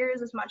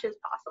barriers as much as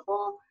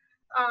possible.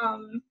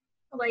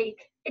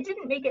 Like, it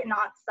didn't make it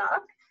not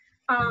suck,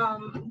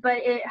 but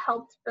it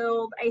helped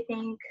build, I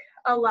think,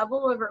 a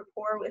level of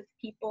rapport with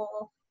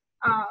people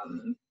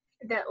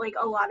that, like,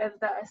 a lot of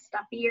the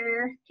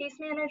stuffier case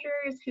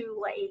managers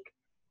who, like,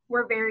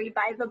 were very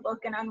by the book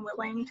and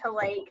unwilling to,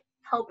 like,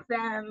 help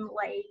them,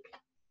 like,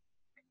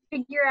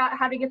 figure out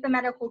how to get the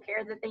medical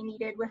care that they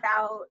needed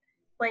without,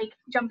 like,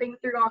 jumping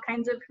through all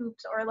kinds of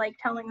hoops or, like,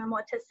 telling them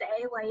what to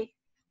say. Like,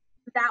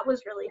 that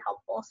was really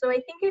helpful. So I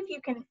think if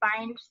you can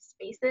find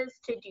spaces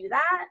to do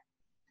that,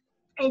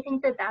 I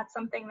think that that's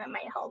something that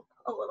might help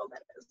a little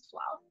bit as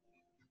well.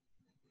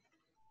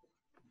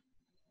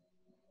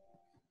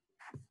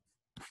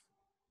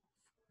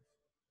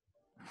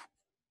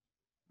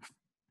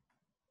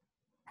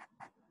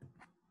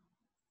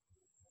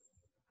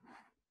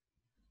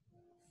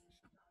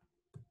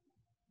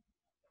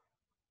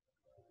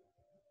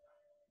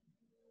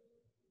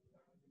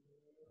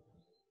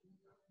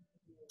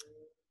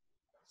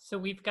 So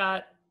we've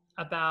got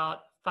about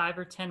 5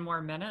 or 10 more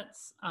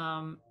minutes.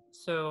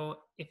 So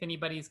if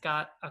anybody's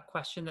got a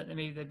question that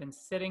maybe they've been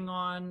sitting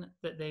on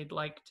that they'd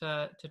like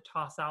to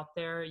toss out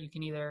there, you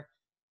can either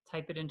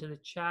type it into the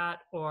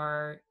chat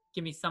or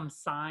give me some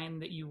sign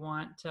that you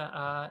want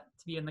to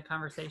be in the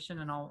conversation,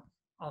 and I'll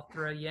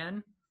throw you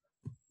in.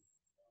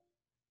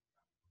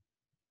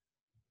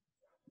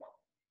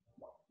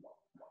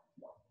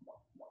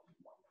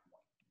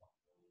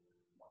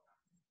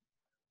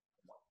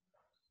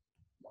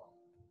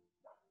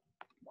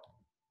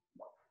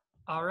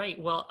 All right.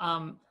 Well,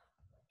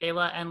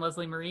 Ayla and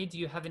Lesly-Marie, do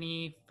you have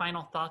any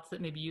final thoughts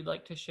that maybe you'd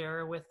like to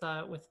share with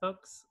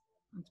folks?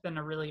 It's been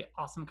a really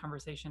awesome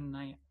conversation, and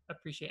I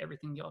appreciate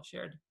everything you all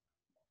shared.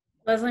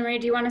 Lesly-Marie,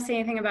 do you want to say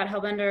anything about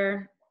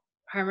Hellbender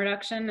harm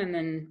reduction, and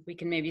then we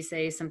can maybe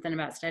say something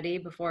about study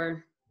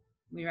before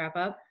we wrap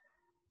up?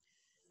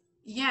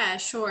 Yeah,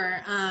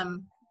 sure.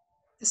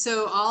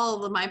 So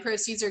all of my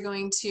proceeds are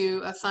going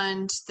to a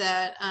fund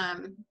that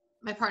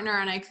my partner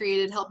and I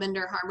created,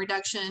 Hellbender Harm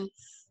Reduction,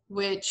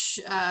 which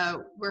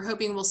we're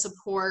hoping will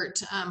support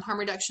harm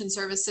reduction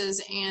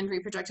services and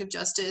reproductive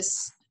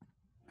justice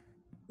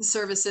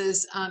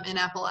services in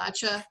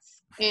Appalachia.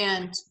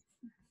 And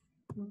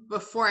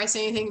before I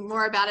say anything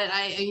more about it,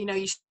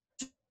 you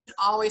should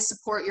always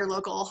support your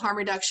local harm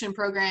reduction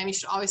program. You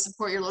should always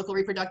support your local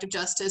reproductive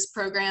justice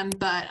program.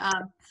 But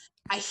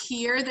I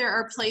hear there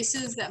are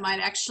places that might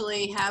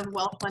actually have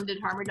well-funded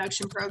harm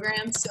reduction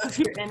programs. So if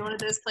you're in one of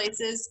those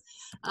places,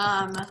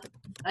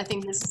 I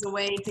think this is a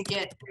way to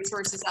get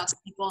resources out to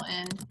people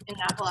in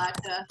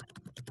Appalachia.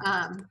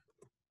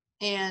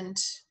 And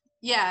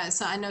yeah,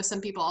 so I know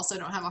some people also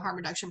don't have a harm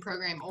reduction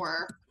program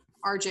or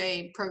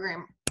RJ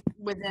program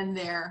within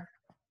their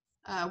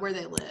where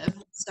they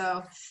live.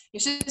 So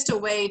it's just a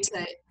way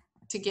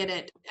to get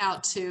it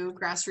out to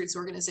grassroots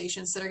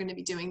organizations that are going to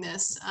be doing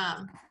this.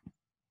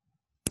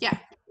 Yeah.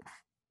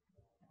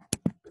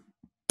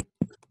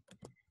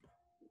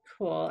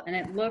 Cool. And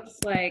it looks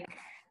like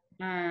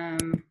I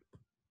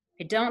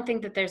don't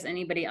think that there's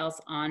anybody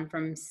else on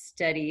from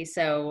study.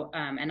 So,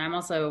 and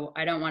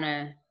I don't want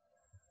to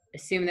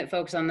assume that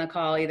folks on the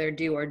call either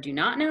do or do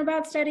not know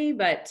about study,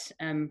 but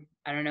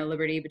I don't know,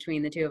 Liberty,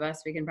 between the two of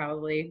us, we can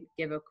probably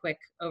give a quick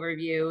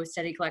overview.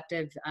 Study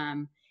Collective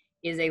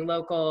is a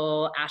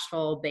local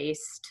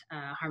Asheville-based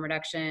harm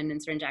reduction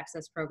and syringe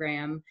access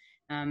program.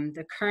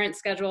 The current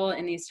schedule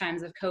in these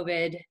times of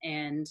COVID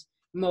and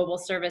mobile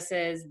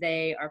services,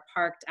 they are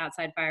parked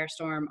outside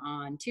Firestorm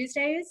on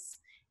Tuesdays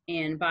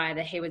and by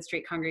the Haywood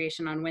Street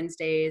Congregation on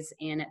Wednesdays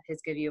and at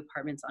Pisgah View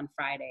Apartments on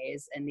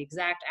Fridays. And the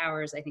exact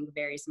hours, I think,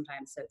 vary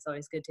sometimes. So it's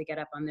always good to get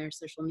up on their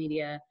social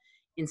media,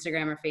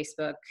 Instagram or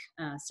Facebook,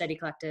 Study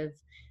Collective.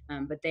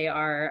 But they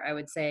are, I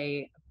would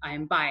say,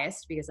 I'm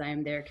biased because I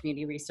am their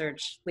community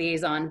research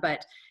liaison,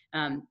 but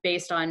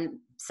based on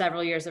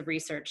several years of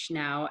research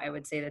now, I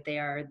would say that they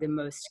are the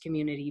most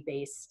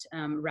community-based,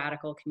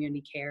 radical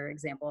community care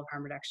example of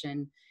harm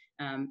reduction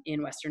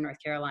in Western North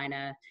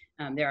Carolina.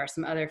 There are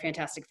some other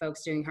fantastic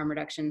folks doing harm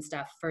reduction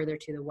stuff further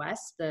to the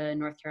west. The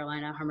North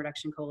Carolina Harm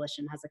Reduction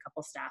Coalition has a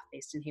couple staff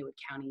based in Haywood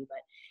County, but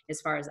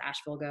as far as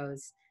Asheville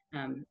goes,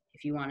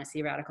 if you want to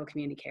see radical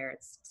community care,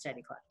 it's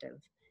Study Collective.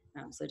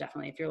 So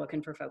definitely, if you're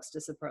looking for folks to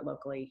support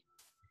locally,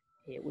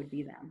 it would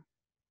be them.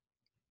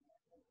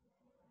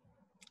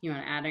 You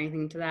want to add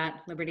anything to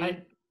that, Liberty?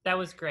 That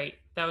was great.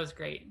 That was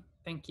great.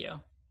 Thank you.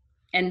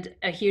 And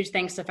a huge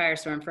thanks to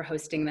Firestorm for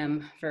hosting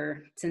them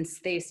since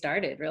they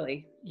started,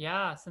 really.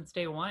 Yeah, since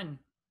day one.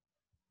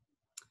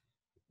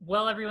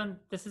 Well, everyone,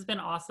 this has been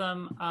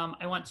awesome.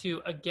 I want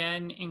to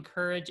again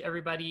encourage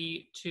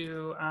everybody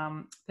to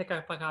pick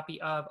up a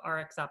copy of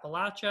RX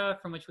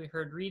Appalachia, from which we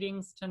heard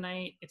readings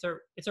tonight. It's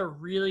a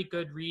really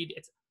good read.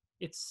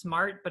 It's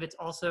smart, but it's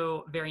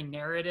also very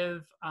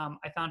narrative.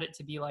 I found it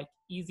to be like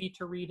easy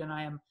to read, and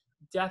I am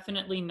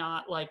definitely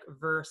not like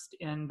versed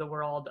in the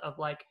world of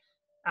like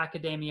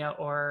academia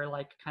or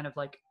like kind of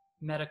like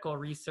medical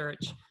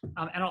research.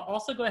 And I'll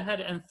also go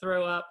ahead and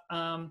throw up,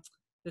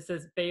 this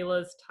is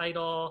Bela's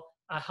title,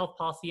 health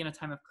policy in a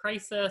time of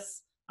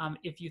crisis.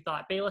 If you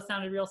thought Bela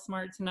sounded real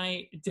smart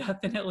tonight,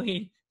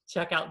 definitely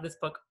check out this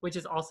book, which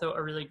is also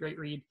a really great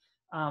read,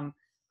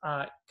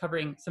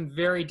 covering some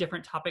very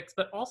different topics,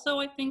 but also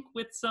I think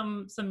with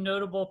some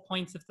notable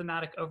points of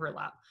thematic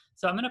overlap.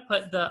 So I'm going to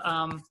put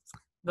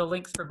the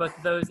links for both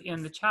of those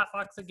in the chat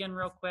box again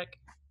real quick.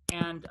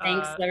 And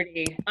thanks,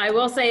 Liberty. I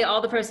will say all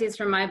the proceeds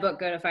from my book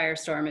go to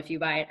Firestorm if you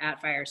buy it at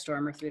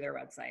Firestorm or through their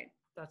website.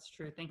 That's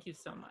true. Thank you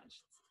so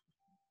much.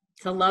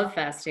 It's a love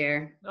fest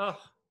here. Oh,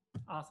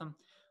 awesome.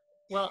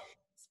 Well,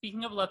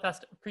 speaking of love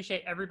fest,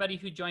 appreciate everybody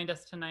who joined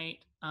us tonight.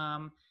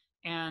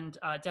 And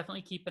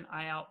definitely keep an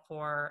eye out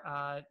for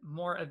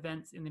more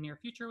events in the near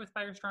future with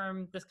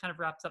Firestorm. This kind of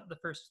wraps up the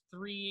first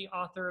 3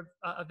 author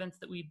events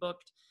that we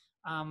booked.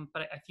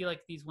 But I feel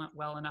like these went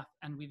well enough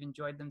and we've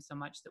enjoyed them so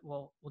much that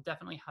we'll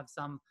definitely have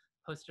some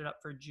posted up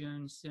for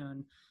June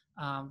soon.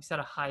 We set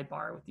a high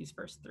bar with these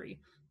first 3.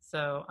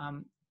 So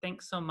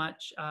thanks so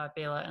much,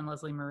 Bela and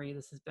Lesly-Marie.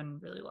 This has been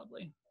really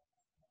lovely.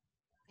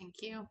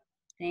 Thank you.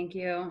 Thank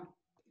you.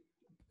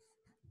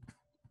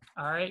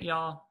 All right,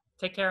 y'all.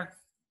 Take care.